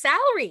here, for a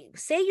salary.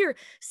 Say you're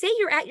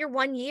at your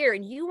 1 year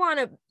and you want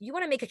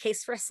to make a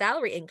case for a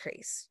salary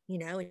increase,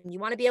 and you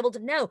want to be able to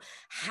know,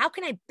 how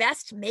can I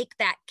best make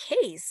that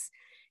case,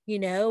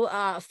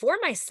 for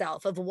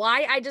myself, of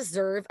why I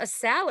deserve a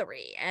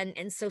salary.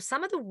 And so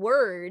some of the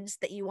words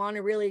that you want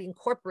to really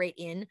incorporate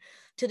in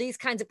to these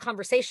kinds of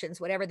conversations,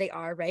 whatever they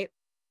are, right?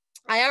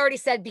 I already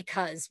said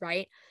because,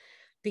 right?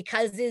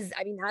 Because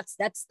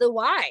that's the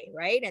why,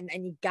 right?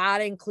 And you got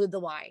to include the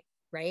why,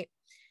 right?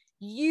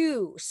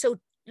 So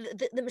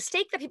the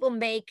mistake that people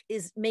make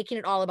is making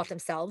it all about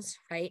themselves,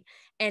 right?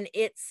 And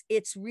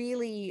it's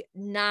really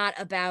not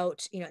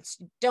about,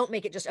 don't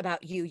make it just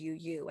about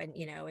you,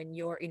 and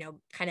your,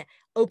 kind of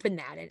open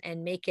that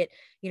and make it,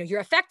 your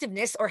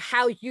effectiveness, or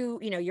how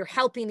you're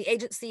helping the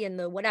agency and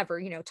the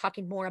whatever,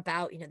 talking more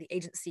about, the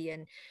agency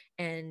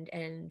and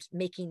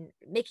making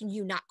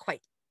you not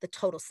quite the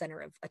total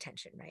center of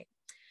attention, right?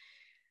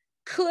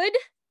 Could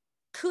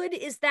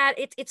is that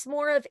it's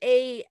more of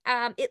a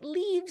it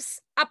leaves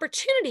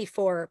opportunity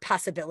for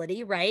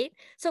possibility, right?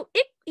 So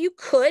you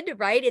could,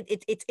 right?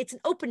 It's an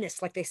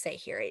openness, like they say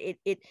here.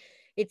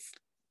 It's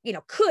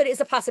could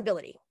is a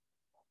possibility,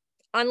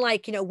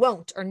 unlike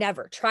won't or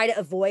never. Try to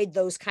avoid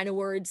those kind of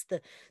words,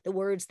 the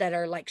words that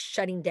are like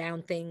shutting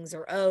down things,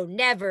 or oh,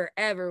 never,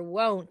 ever,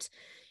 won't,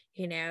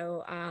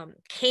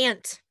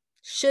 can't,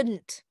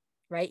 shouldn't,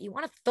 right? You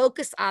want to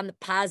focus on the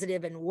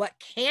positive and what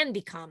can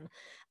become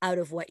out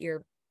of what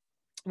you're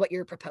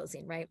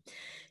proposing, right?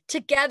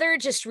 Together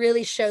just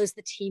really shows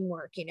the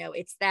teamwork.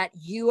 It's that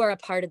you are a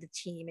part of the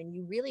team and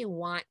you really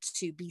want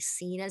to be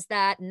seen as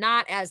that,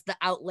 not as the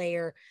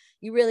outlayer.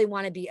 You really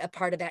want to be a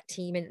part of that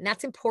team. And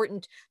that's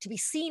important, to be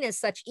seen as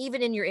such,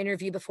 even in your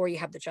interview before you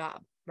have the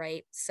job,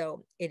 right?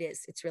 So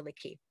it's really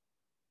key,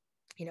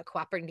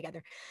 cooperating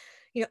together,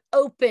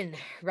 open,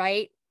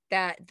 right?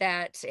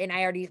 That, and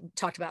I already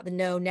talked about the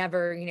no,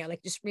 never,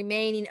 like just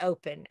remaining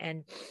open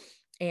and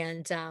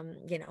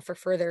for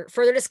further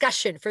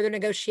discussion, further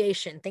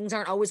negotiation. Things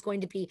aren't always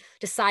going to be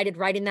decided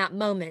right in that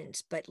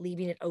moment, but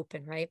leaving it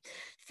open, right?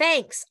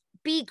 Thanks.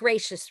 Be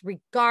gracious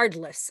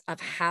regardless of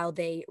how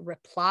they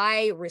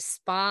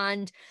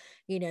respond.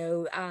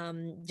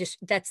 Just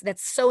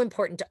that's so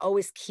important, to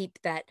always keep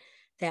that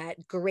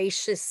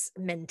gracious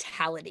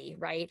mentality,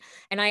 right?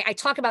 And I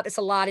talk about this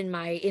a lot in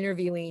my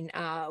interviewing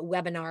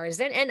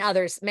webinars and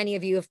others. Many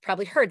of you have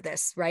probably heard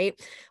this, right?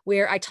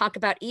 Where I talk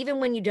about,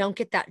 even when you don't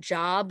get that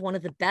job, one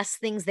of the best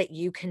things that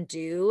you can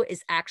do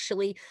is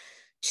actually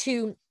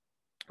to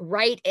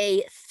write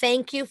a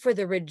thank you for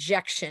the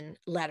rejection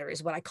letter,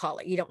 is what I call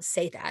it. You don't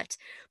say that,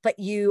 but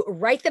you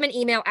write them an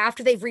email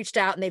after they've reached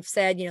out and they've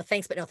said,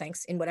 thanks, but no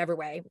thanks, in whatever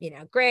way,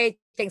 great,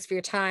 thanks for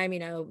your time,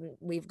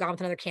 we've gone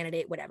with another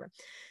candidate, whatever.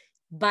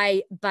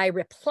 By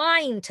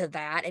replying to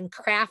that and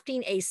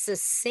crafting a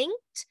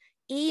succinct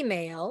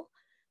email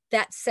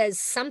that says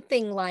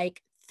something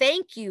like,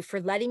 thank you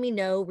for letting me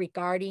know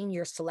regarding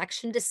your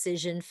selection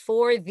decision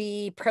for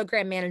the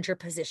program manager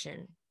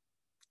position.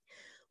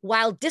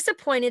 While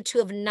disappointed to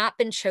have not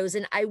been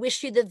chosen, I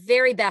wish you the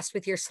very best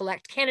with your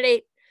select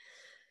candidate.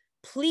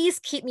 Please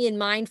keep me in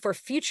mind for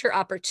future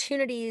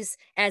opportunities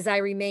as I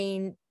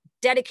remain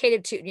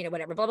dedicated to,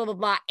 whatever, blah, blah, blah,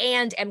 blah,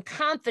 and am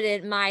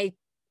confident my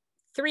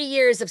 3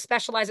 years of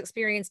specialized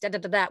experience,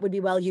 that would be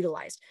well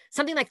utilized.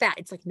 Something like that.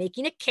 It's like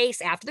making a case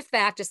after the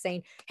fact, just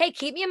saying, hey,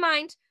 keep me in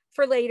mind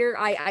for later.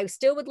 I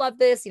still would love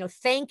this.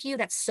 Thank you.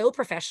 That's so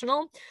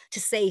professional to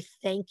say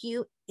thank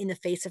you in the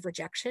face of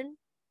rejection.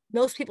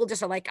 Most people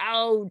just are like,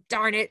 oh,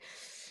 darn it.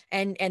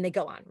 And they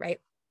go on,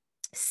 right?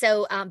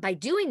 So by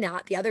doing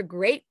that, the other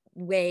great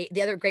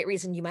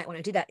reason you might want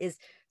to do that is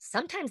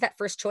sometimes that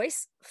first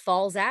choice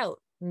falls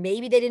out.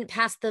 Maybe they didn't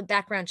pass the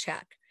background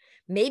check.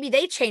 Maybe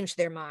they changed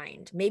their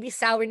mind. Maybe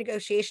salary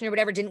negotiation or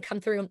whatever didn't come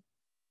through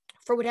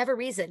for whatever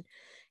reason.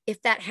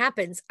 if that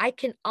happens, I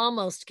can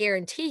almost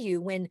guarantee you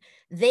when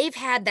they've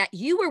had that,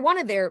 you were one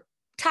of their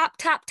top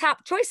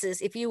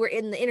choices if you were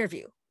in the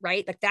interview,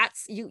 right? Like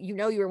that's you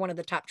know you were one of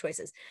the top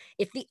choices.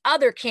 If the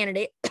other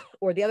candidate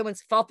or the other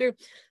ones fall through,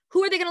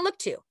 who are they going to look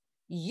to?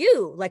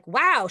 You. Like,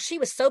 wow, she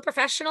was so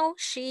professional.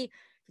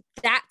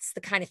 That's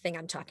the kind of thing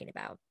I'm talking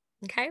about.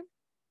 Okay.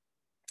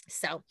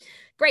 So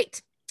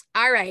great.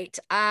 All right.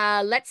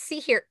 Let's see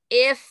here.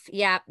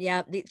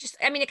 Just,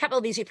 I mean, a couple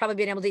of these, you've probably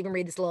been able to even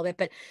read this a little bit,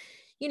 but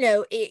you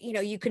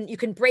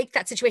can break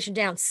that situation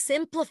down,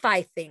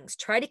 simplify things,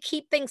 try to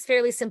keep things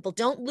fairly simple.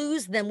 Don't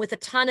lose them with a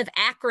ton of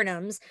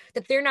acronyms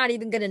that they're not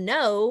even going to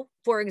know.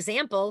 For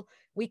example,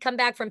 we come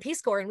back from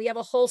Peace Corps and we have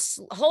a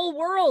whole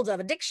world of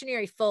a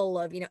dictionary full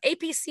of,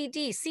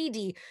 APCD,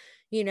 CD,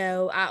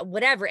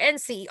 whatever,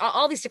 NC,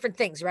 all these different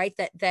things, right?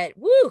 That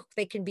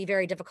they can be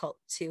very difficult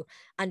to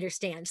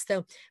understand.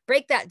 So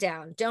break that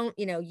down. Don't,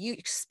 you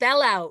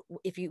spell out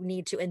if you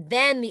need to, and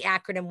then the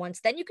acronym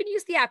once, then you can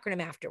use the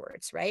acronym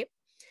afterwards, right?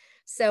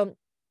 So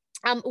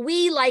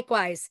we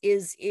likewise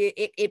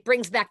it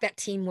brings back that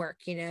teamwork,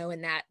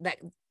 and that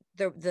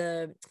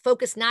the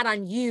focus not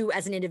on you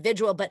as an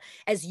individual, but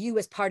as you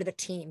as part of the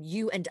team,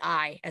 you and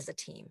I as a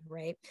team,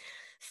 right?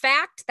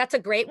 Fact, that's a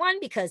great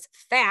one because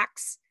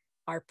facts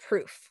are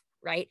proof,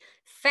 right?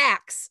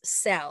 Facts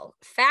sell.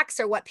 Facts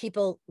are what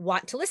people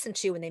want to listen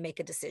to when they make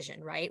a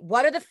decision, right?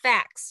 What are the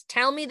facts?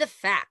 Tell me the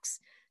facts.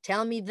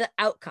 Tell me the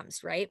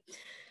outcomes, right?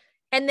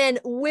 And then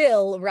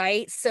will,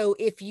 right? So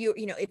if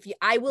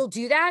I will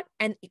do that,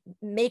 and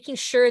making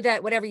sure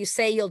that whatever you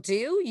say you'll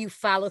do, you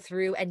follow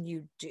through and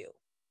you do.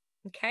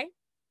 Okay.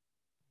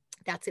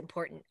 That's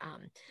important.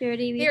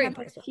 Jody, we Very have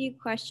important. a few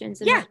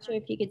questions. I'm Yeah. not sure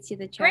if you could see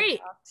the chat Great.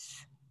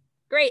 box.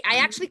 Great. I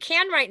actually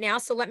can right now.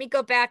 So let me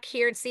go back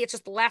here and see. It's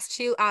just the last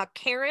two.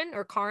 Karen,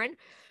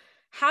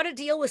 how to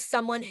deal with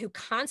someone who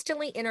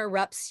constantly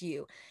interrupts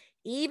you,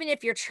 even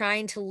if you're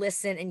trying to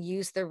listen and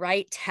use the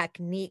right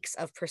techniques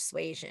of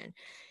persuasion.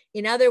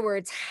 In other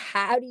words,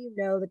 how do you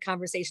know the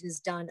conversation is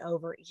done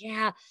over?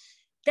 Yeah,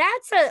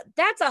 that's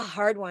a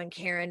hard one,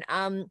 Karen.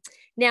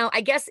 Now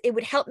I guess it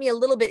would help me a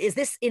little bit. Is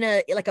this in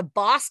like a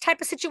boss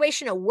type of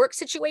situation, a work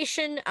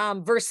situation,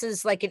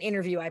 versus like an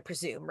interview, I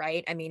presume,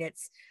 right? I mean,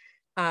 it's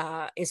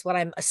is what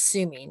I'm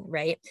assuming,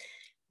 right?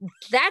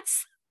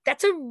 That's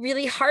a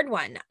really hard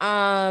one.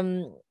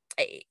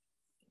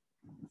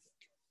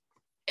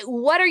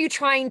 What are you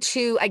trying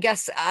to, I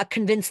guess,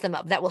 convince them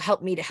of that will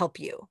help me to help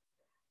you?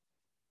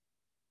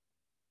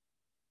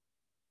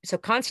 So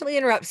constantly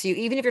interrupts you,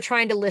 even if you're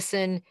trying to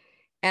listen.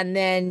 And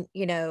then,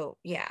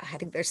 I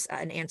think there's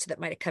an answer that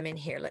might have come in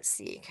here. Let's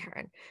see,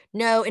 Karen.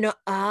 No,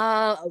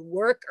 a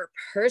work or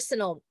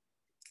personal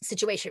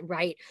situation,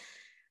 right?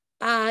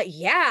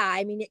 Yeah,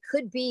 I mean, it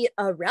could be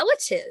a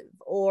relative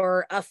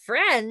or a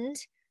friend,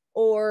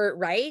 or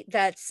right.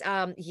 That's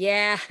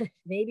yeah,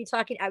 maybe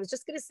talking. I was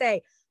just gonna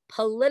say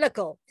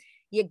political.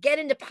 You get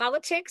into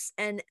politics,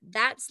 and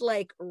that's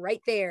like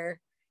right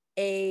there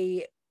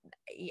a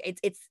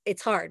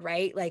it's hard,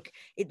 right? Like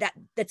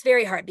that's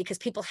very hard because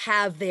people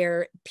have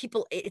their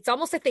people. It's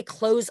almost like they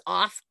close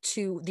off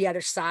to the other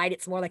side.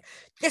 It's more like,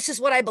 this is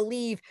what I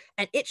believe,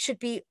 and it should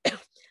be.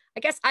 I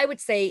guess I would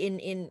say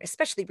in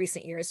especially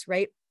recent years,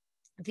 right?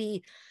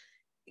 The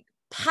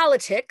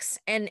politics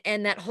and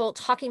that whole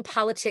talking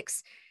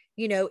politics,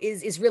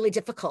 is really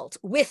difficult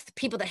with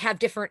people that have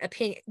different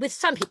opinions. With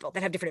some people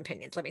that have different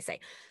opinions, let me say,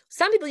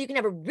 some people you can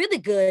have a really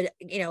good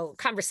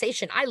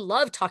conversation. I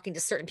love talking to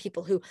certain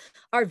people who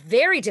are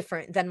very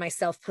different than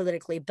myself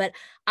politically, but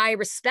I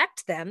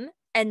respect them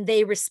and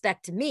they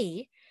respect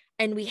me,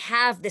 and we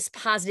have this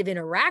positive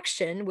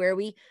interaction where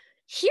we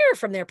hear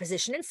from their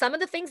position, and some of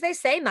the things they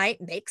say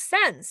might make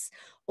sense,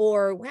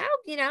 or well,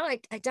 I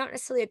don't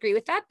necessarily agree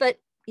with that, but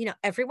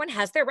everyone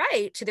has their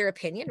right to their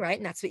opinion, right?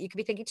 And that's what you could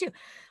be thinking too.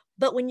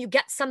 But when you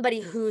get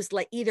somebody who's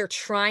like either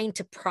trying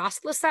to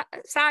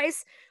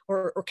proselytize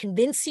or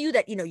convince you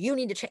that, you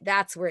need to change,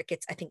 that's where it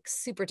gets, I think,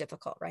 super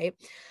difficult, right?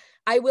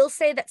 I will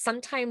say that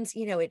sometimes,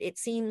 it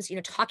seems,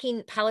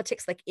 talking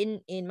politics, like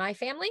in my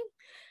family,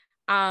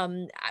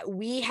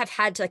 we have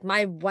had to, like,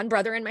 my one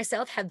brother and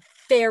myself have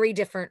very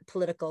different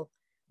political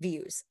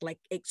views, like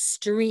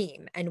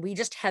extreme, and we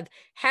just have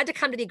had to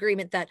come to the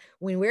agreement that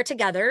when we're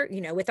together,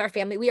 with our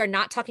family, we are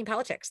not talking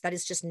politics. That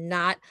is just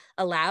not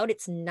allowed.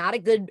 It's not a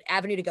good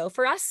avenue to go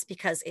for us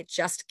because it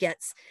just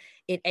gets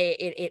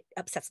it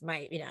upsets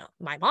my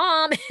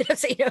mom.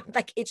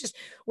 Like it's just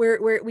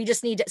we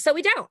just need to, so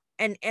we don't,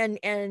 and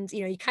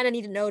you kind of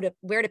need to know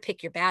where to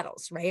pick your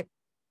battles, right?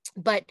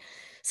 But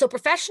so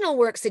professional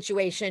work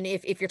situation,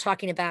 if you're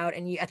talking about,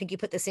 and I think you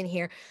put this in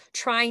here,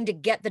 trying to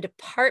get the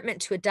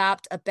department to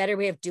adopt a better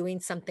way of doing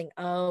something.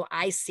 Oh,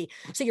 I see.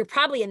 So you're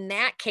probably in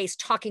that case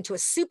talking to a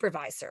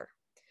supervisor,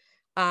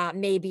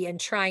 maybe, and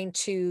trying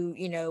to,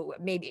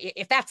 maybe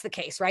if that's the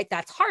case, right?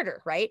 That's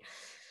harder, right?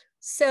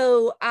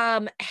 So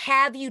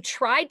have you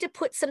tried to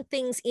put some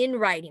things in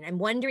writing? I'm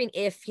wondering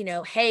if,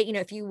 hey,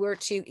 if you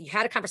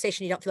had a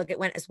conversation, you don't feel like it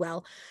went as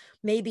well,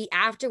 maybe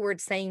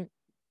afterwards saying,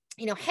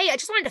 hey, I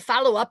just wanted to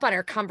follow up on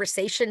our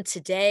conversation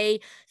today.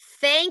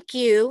 Thank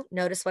you.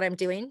 Notice what I'm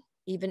doing,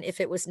 even if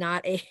it was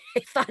not a,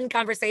 a fun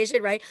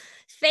conversation, right?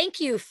 Thank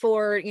you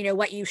for,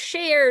 what you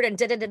shared and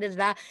da da da da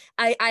da.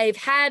 I've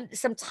had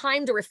some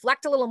time to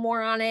reflect a little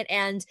more on it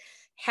and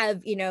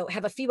have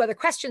a few other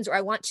questions, or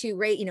I want to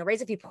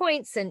raise a few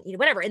points and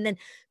whatever, and then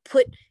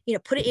put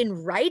it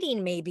in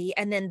writing maybe,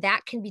 and then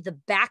that can be the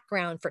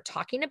background for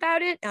talking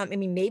about it. I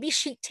mean, maybe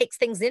she takes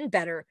things in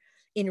better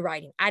in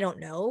writing. I don't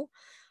know,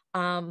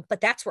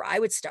 but that's where I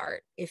would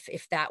start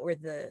if that were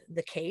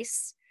the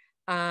case.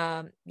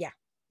 Yeah,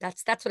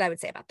 that's what I would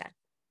say about that.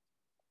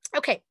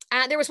 Okay,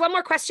 there was one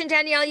more question,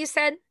 Danielle. You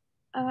said.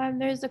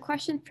 There's a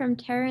question from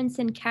Terrence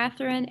and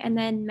Catherine, and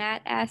then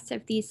Matt asked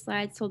if these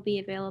slides will be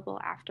available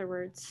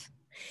afterwards.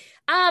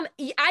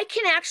 I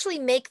can actually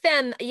make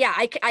them. Yeah,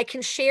 I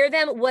can share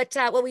them.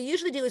 What we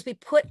usually do is we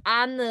put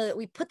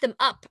them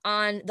up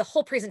on the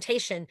whole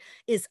presentation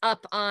is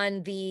up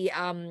on the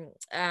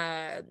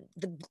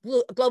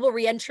global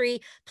reentry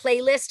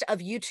playlist of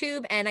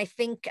YouTube. And I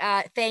think,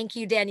 thank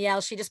you,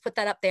 Danielle. She just put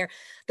that up there.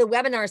 The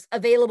webinar's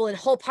available in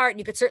whole part. And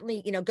you could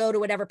certainly, go to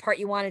whatever part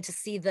you wanted to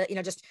see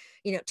just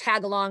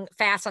tag along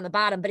fast on the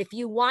bottom. But if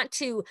you want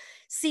to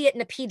see it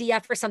in a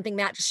PDF or something,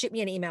 Matt, just shoot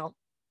me an email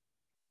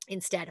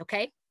instead.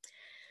 Okay.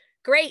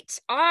 Great.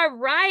 All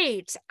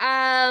right.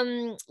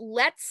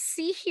 Let's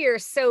see here.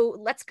 So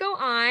let's go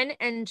on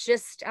and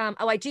just,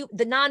 I do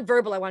the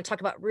nonverbal I want to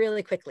talk about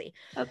really quickly.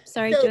 Oh,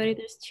 sorry, So, Jody,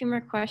 there's 2 more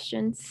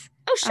questions.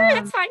 oh, sure.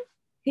 That's fine.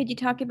 Could you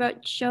talk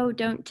about show,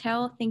 don't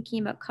tell,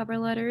 thinking about cover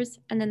letters?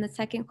 And then the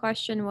second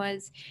question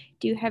was,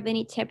 do you have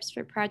any tips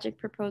for project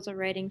proposal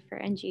writing for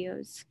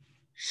NGOs?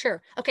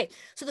 Sure. Okay.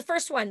 So the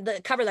first one,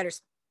 the cover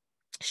letters,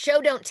 show,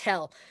 don't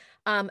tell.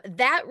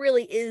 That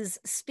really is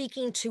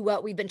speaking to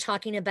what we've been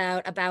talking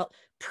about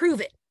prove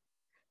it.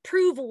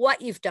 Prove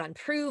what you've done,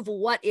 prove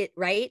what it,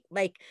 right?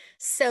 Like,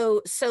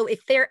 so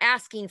if they're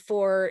asking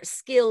for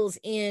skills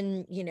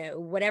in,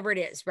 whatever it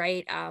is,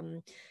 right?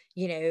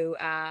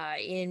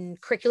 In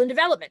curriculum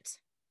development,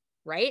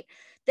 right?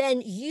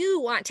 Then you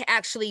want to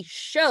actually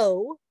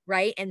show,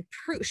 right, and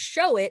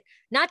show it,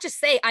 not just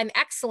say I'm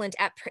excellent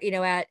at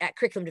at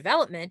curriculum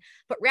development,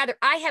 but rather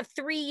I have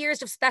 3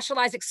 years of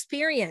specialized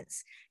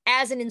experience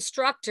as an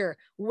instructor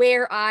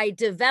where I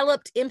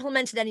developed,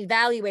 implemented, and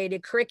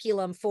evaluated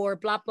curriculum for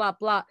blah blah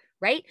blah,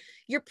 right?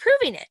 You're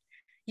proving it.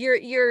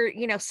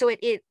 So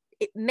it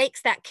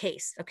makes that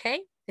case.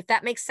 Okay, if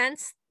that makes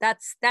sense,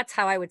 that's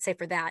how I would say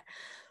for that.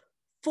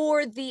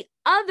 For the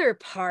other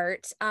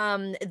part,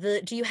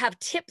 do you have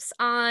tips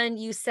on,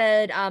 you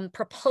said,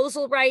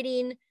 proposal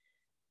writing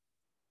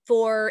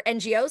for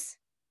NGOs?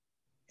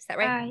 Is that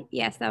right?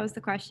 Yes, that was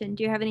the question.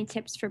 Do you have any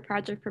tips for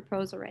project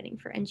proposal writing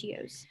for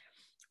NGOs?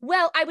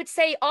 Well, I would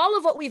say all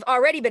of what we've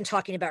already been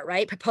talking about,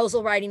 right?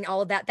 Proposal writing,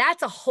 all of that.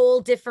 That's a whole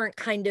different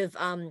kind of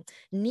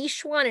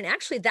niche one. And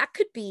actually that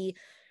could be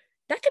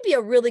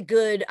a really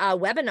good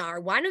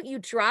webinar. Why don't you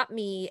drop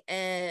me,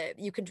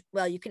 you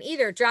can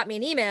either drop me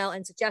an email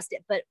and suggest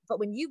it, but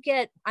when you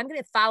get, I'm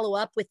going to follow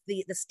up with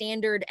the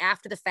standard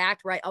after the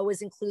fact, where I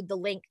always include the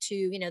link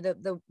to,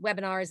 the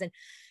webinars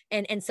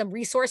and some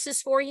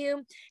resources for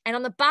you. And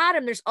on the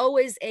bottom, there's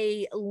always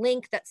a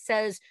link that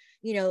says,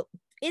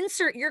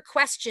 insert your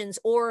questions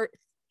or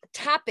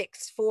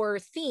topics for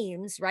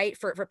themes, right?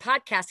 For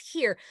podcasts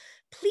here,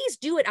 please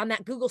do it on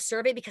that Google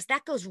survey, because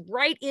that goes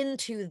right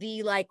into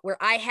the, like, where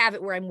I have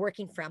it, where I'm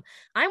working from.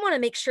 I want to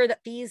make sure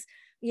that these,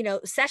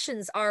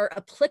 sessions are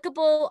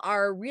applicable,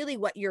 are really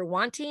what you're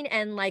wanting.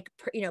 And like,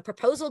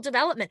 proposal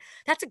development,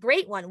 that's a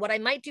great one. What I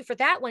might do for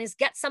that one is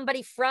get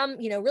somebody from,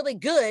 really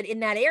good in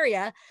that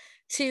area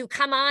to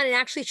come on and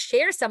actually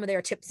share some of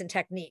their tips and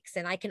techniques,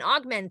 and I can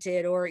augment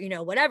it or,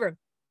 whatever.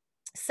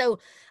 So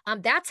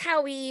that's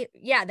how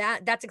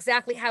that's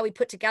exactly how we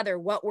put together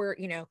what we're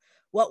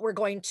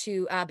going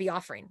to be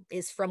offering,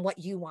 is from what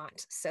you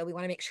want. So we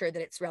want to make sure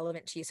that it's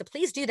relevant to you. So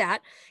please do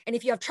that. And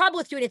if you have trouble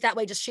with doing it that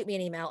way, just shoot me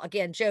an email.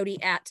 Again, Jody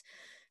at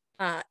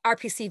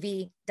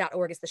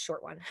rpcv.org is the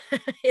short one.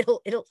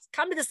 it'll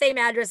come to the same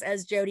address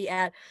as Jody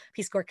at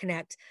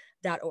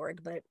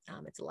peacecorpsconnect.org, but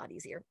it's a lot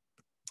easier.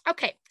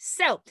 Okay,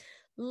 so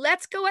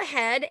let's go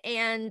ahead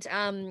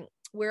and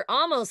we're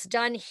almost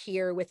done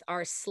here with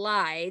our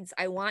slides.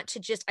 I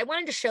wanted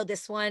to show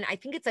this one. I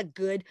think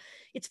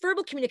it's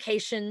verbal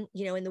communication,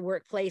 in the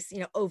workplace,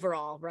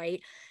 overall,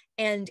 right?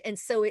 And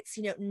so it's,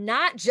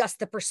 not just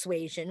the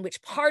persuasion,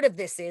 which part of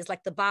this is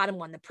like the bottom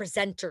one, the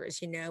presenters,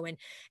 and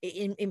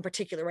in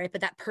particular, right?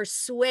 But that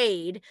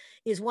persuade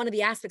is one of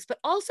the aspects, but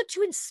also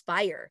to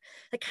inspire.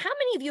 Like, how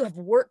many of you have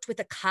worked with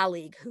a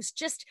colleague who's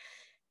just,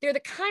 they're the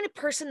kind of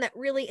person that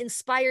really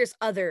inspires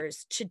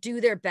others to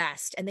do their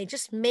best, and they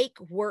just make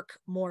work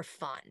more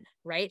fun,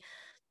 right?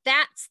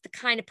 That's the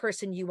kind of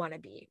person you want to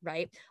be,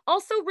 right?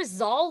 Also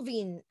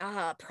resolving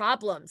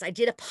problems. I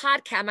did a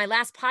podcast, my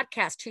last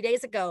podcast 2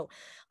 days ago.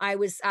 I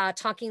was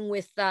talking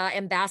with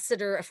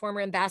a former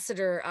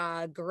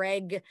ambassador,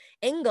 Greg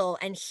Engel,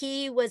 and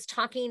he was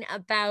talking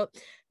about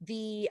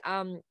the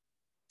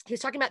he was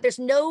talking about there's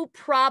no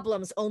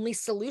problems, only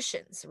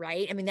solutions,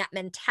 right? I mean, that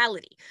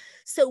mentality.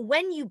 So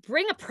when you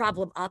bring a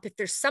problem up, if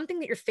there's something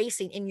that you're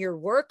facing in your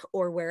work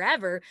or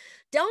wherever,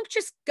 don't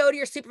just go to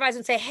your supervisor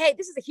and say, hey,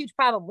 this is a huge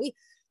problem.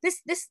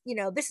 This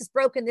is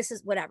broken. This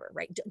is whatever,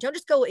 right? Don't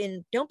just go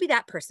in. Don't be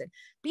that person.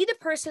 Be the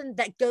person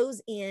that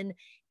goes in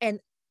and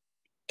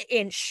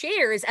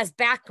shares as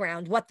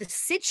background what the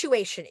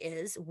situation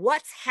is,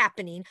 what's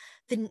happening,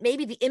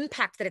 maybe the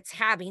impact that it's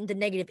having, the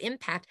negative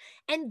impact,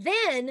 and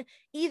then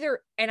either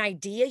an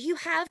idea you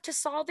have to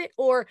solve it,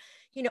 or,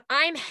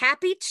 I'm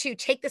happy to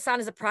take this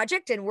on as a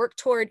project and work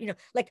toward,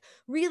 like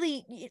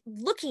really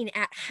looking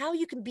at how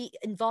you can be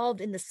involved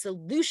in the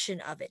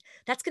solution of it.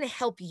 That's going to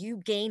help you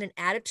gain an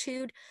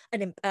attitude,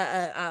 and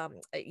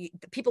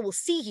people will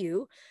see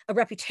you, a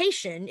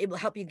reputation. It will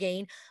help you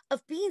gain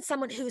of being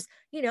someone who's,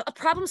 a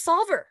problem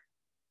solver,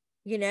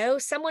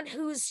 someone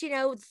who's,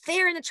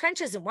 there in the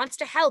trenches and wants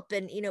to help,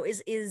 and,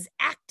 is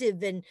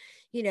active and,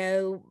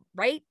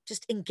 right,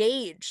 just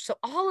engaged. So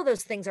all of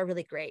those things are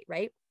really great,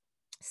 right?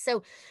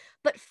 So,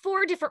 but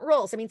for different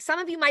roles, I mean, some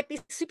of you might be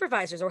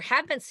supervisors or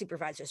have been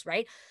supervisors,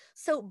 right?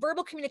 So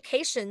verbal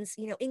communications,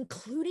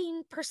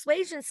 including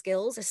persuasion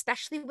skills,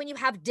 especially when you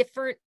have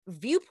different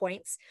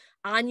viewpoints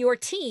on your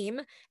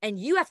team and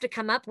you have to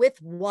come up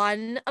with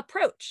one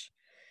approach.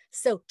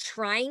 So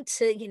trying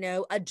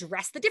to,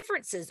 address the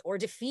differences or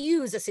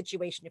diffuse a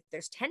situation if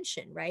there's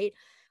tension, right?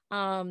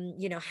 How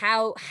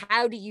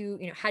do you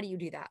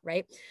do that,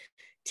 right?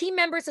 Team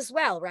members as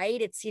well,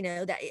 right? It's,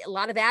 that a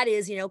lot of that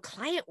is,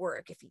 client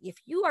work.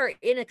 If you are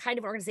in a kind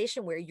of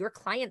organization where your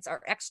clients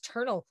are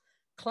external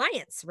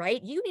clients,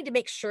 right? You need to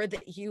make sure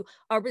that you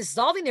are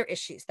resolving their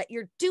issues, that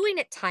you're doing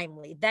it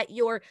timely, that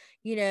you're,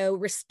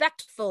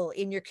 respectful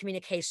in your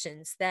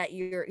communications, that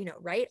you're,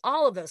 right?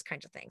 All of those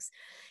kinds of things.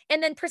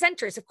 And then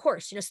presenters, of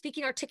course,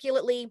 speaking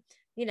articulately,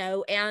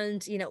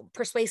 and,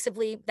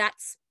 persuasively,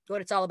 that's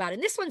what it's all about.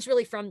 And this one's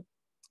really from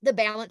The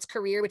Balance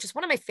Career, which is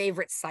one of my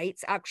favorite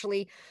sites,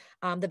 actually,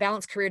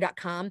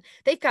 thebalancecareer.com.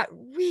 They've got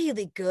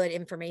really good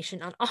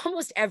information on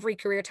almost every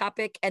career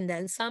topic and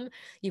then some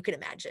you can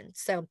imagine.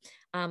 So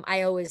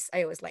I always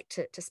like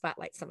to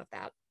spotlight some of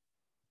that.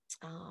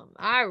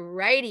 All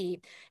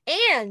righty.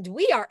 And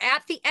we are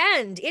at the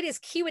end. It is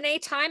Q&A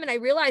time, and I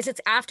realize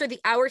it's after the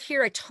hour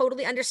here. I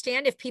totally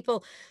understand if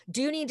people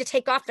do need to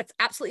take off, that's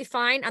absolutely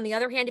fine. On the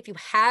other hand, if you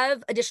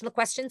have additional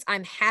questions,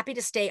 I'm happy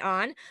to stay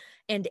on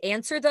and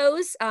answer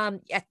those.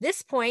 At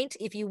this point,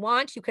 if you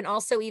want, you can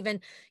also even,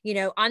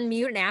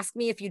 unmute and ask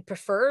me if you'd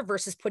prefer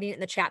versus putting it in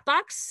the chat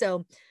box.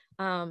 So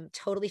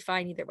totally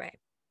fine either way.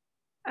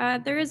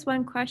 There is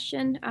one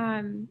question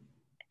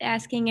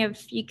asking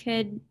if you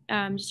could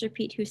just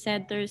repeat who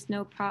said there's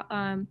no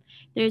problem,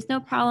 Oh,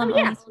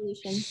 yeah. only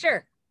solution.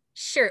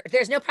 Sure.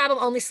 There's no problem,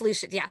 only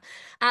solution. Yeah.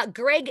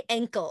 Greg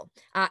Engel,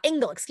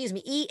 excuse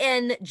me,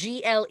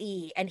 Engle.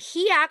 And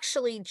he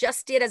actually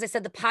just did, as I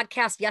said, the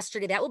podcast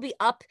yesterday. That will be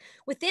up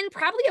within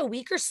probably a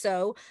week or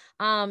so.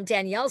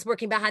 Danielle's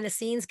working behind the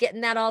scenes,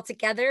 getting that all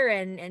together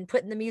and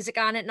putting the music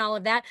on it and all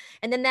of that.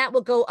 And then that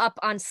will go up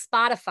on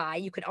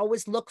Spotify. You can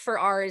always look for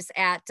ours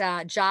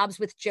at Jobs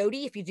with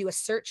Jody. If you do a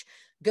search,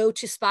 go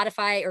to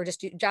Spotify or just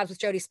do Jobs with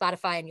Jody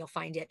Spotify and you'll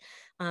find it.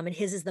 And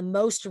his is the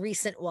most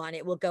recent one.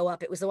 It will go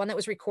up. It was the one that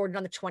was recorded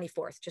on the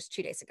 24th, just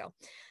 2 days ago.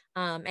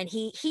 And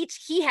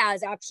he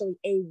has actually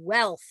a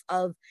wealth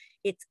of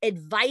it's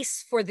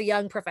advice for the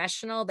young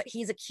professional that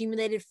he's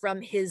accumulated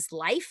from his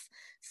life.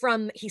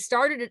 He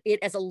started it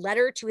as a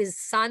letter to his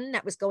son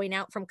that was going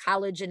out from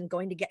college and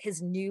going to get his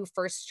new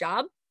first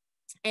job.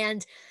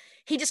 And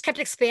he just kept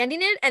expanding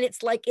it. And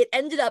it's like,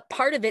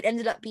 part of it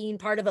ended up being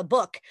part of a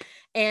book.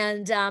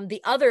 And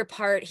the other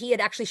part he had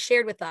actually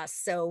shared with us.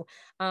 So,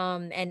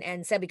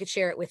 and said we could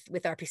share it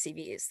with our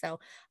PCVs. So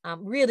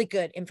really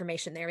good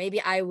information there. Maybe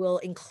I will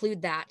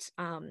include that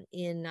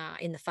in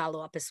the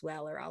follow-up as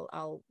well, or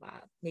I'll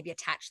maybe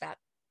attach that.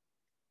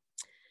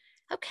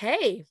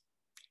 Okay.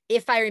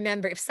 If I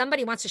remember, if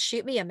somebody wants to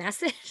shoot me a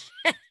message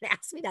and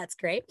ask me, that's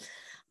great.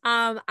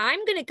 I'm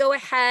going to go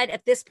ahead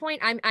at this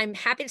point. I'm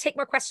happy to take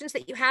more questions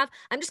that you have.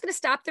 I'm just going to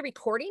stop the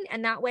recording.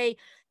 And that way,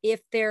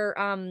 if they're,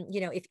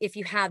 if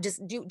you have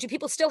just, do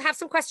people still have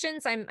some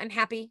questions? I'm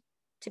happy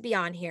to be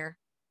on here.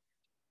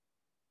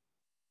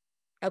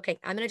 Okay.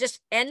 I'm going to just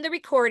end the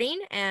recording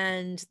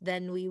and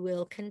then we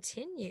will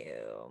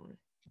continue.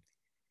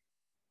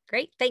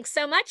 Great. Thanks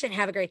so much and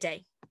have a great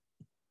day.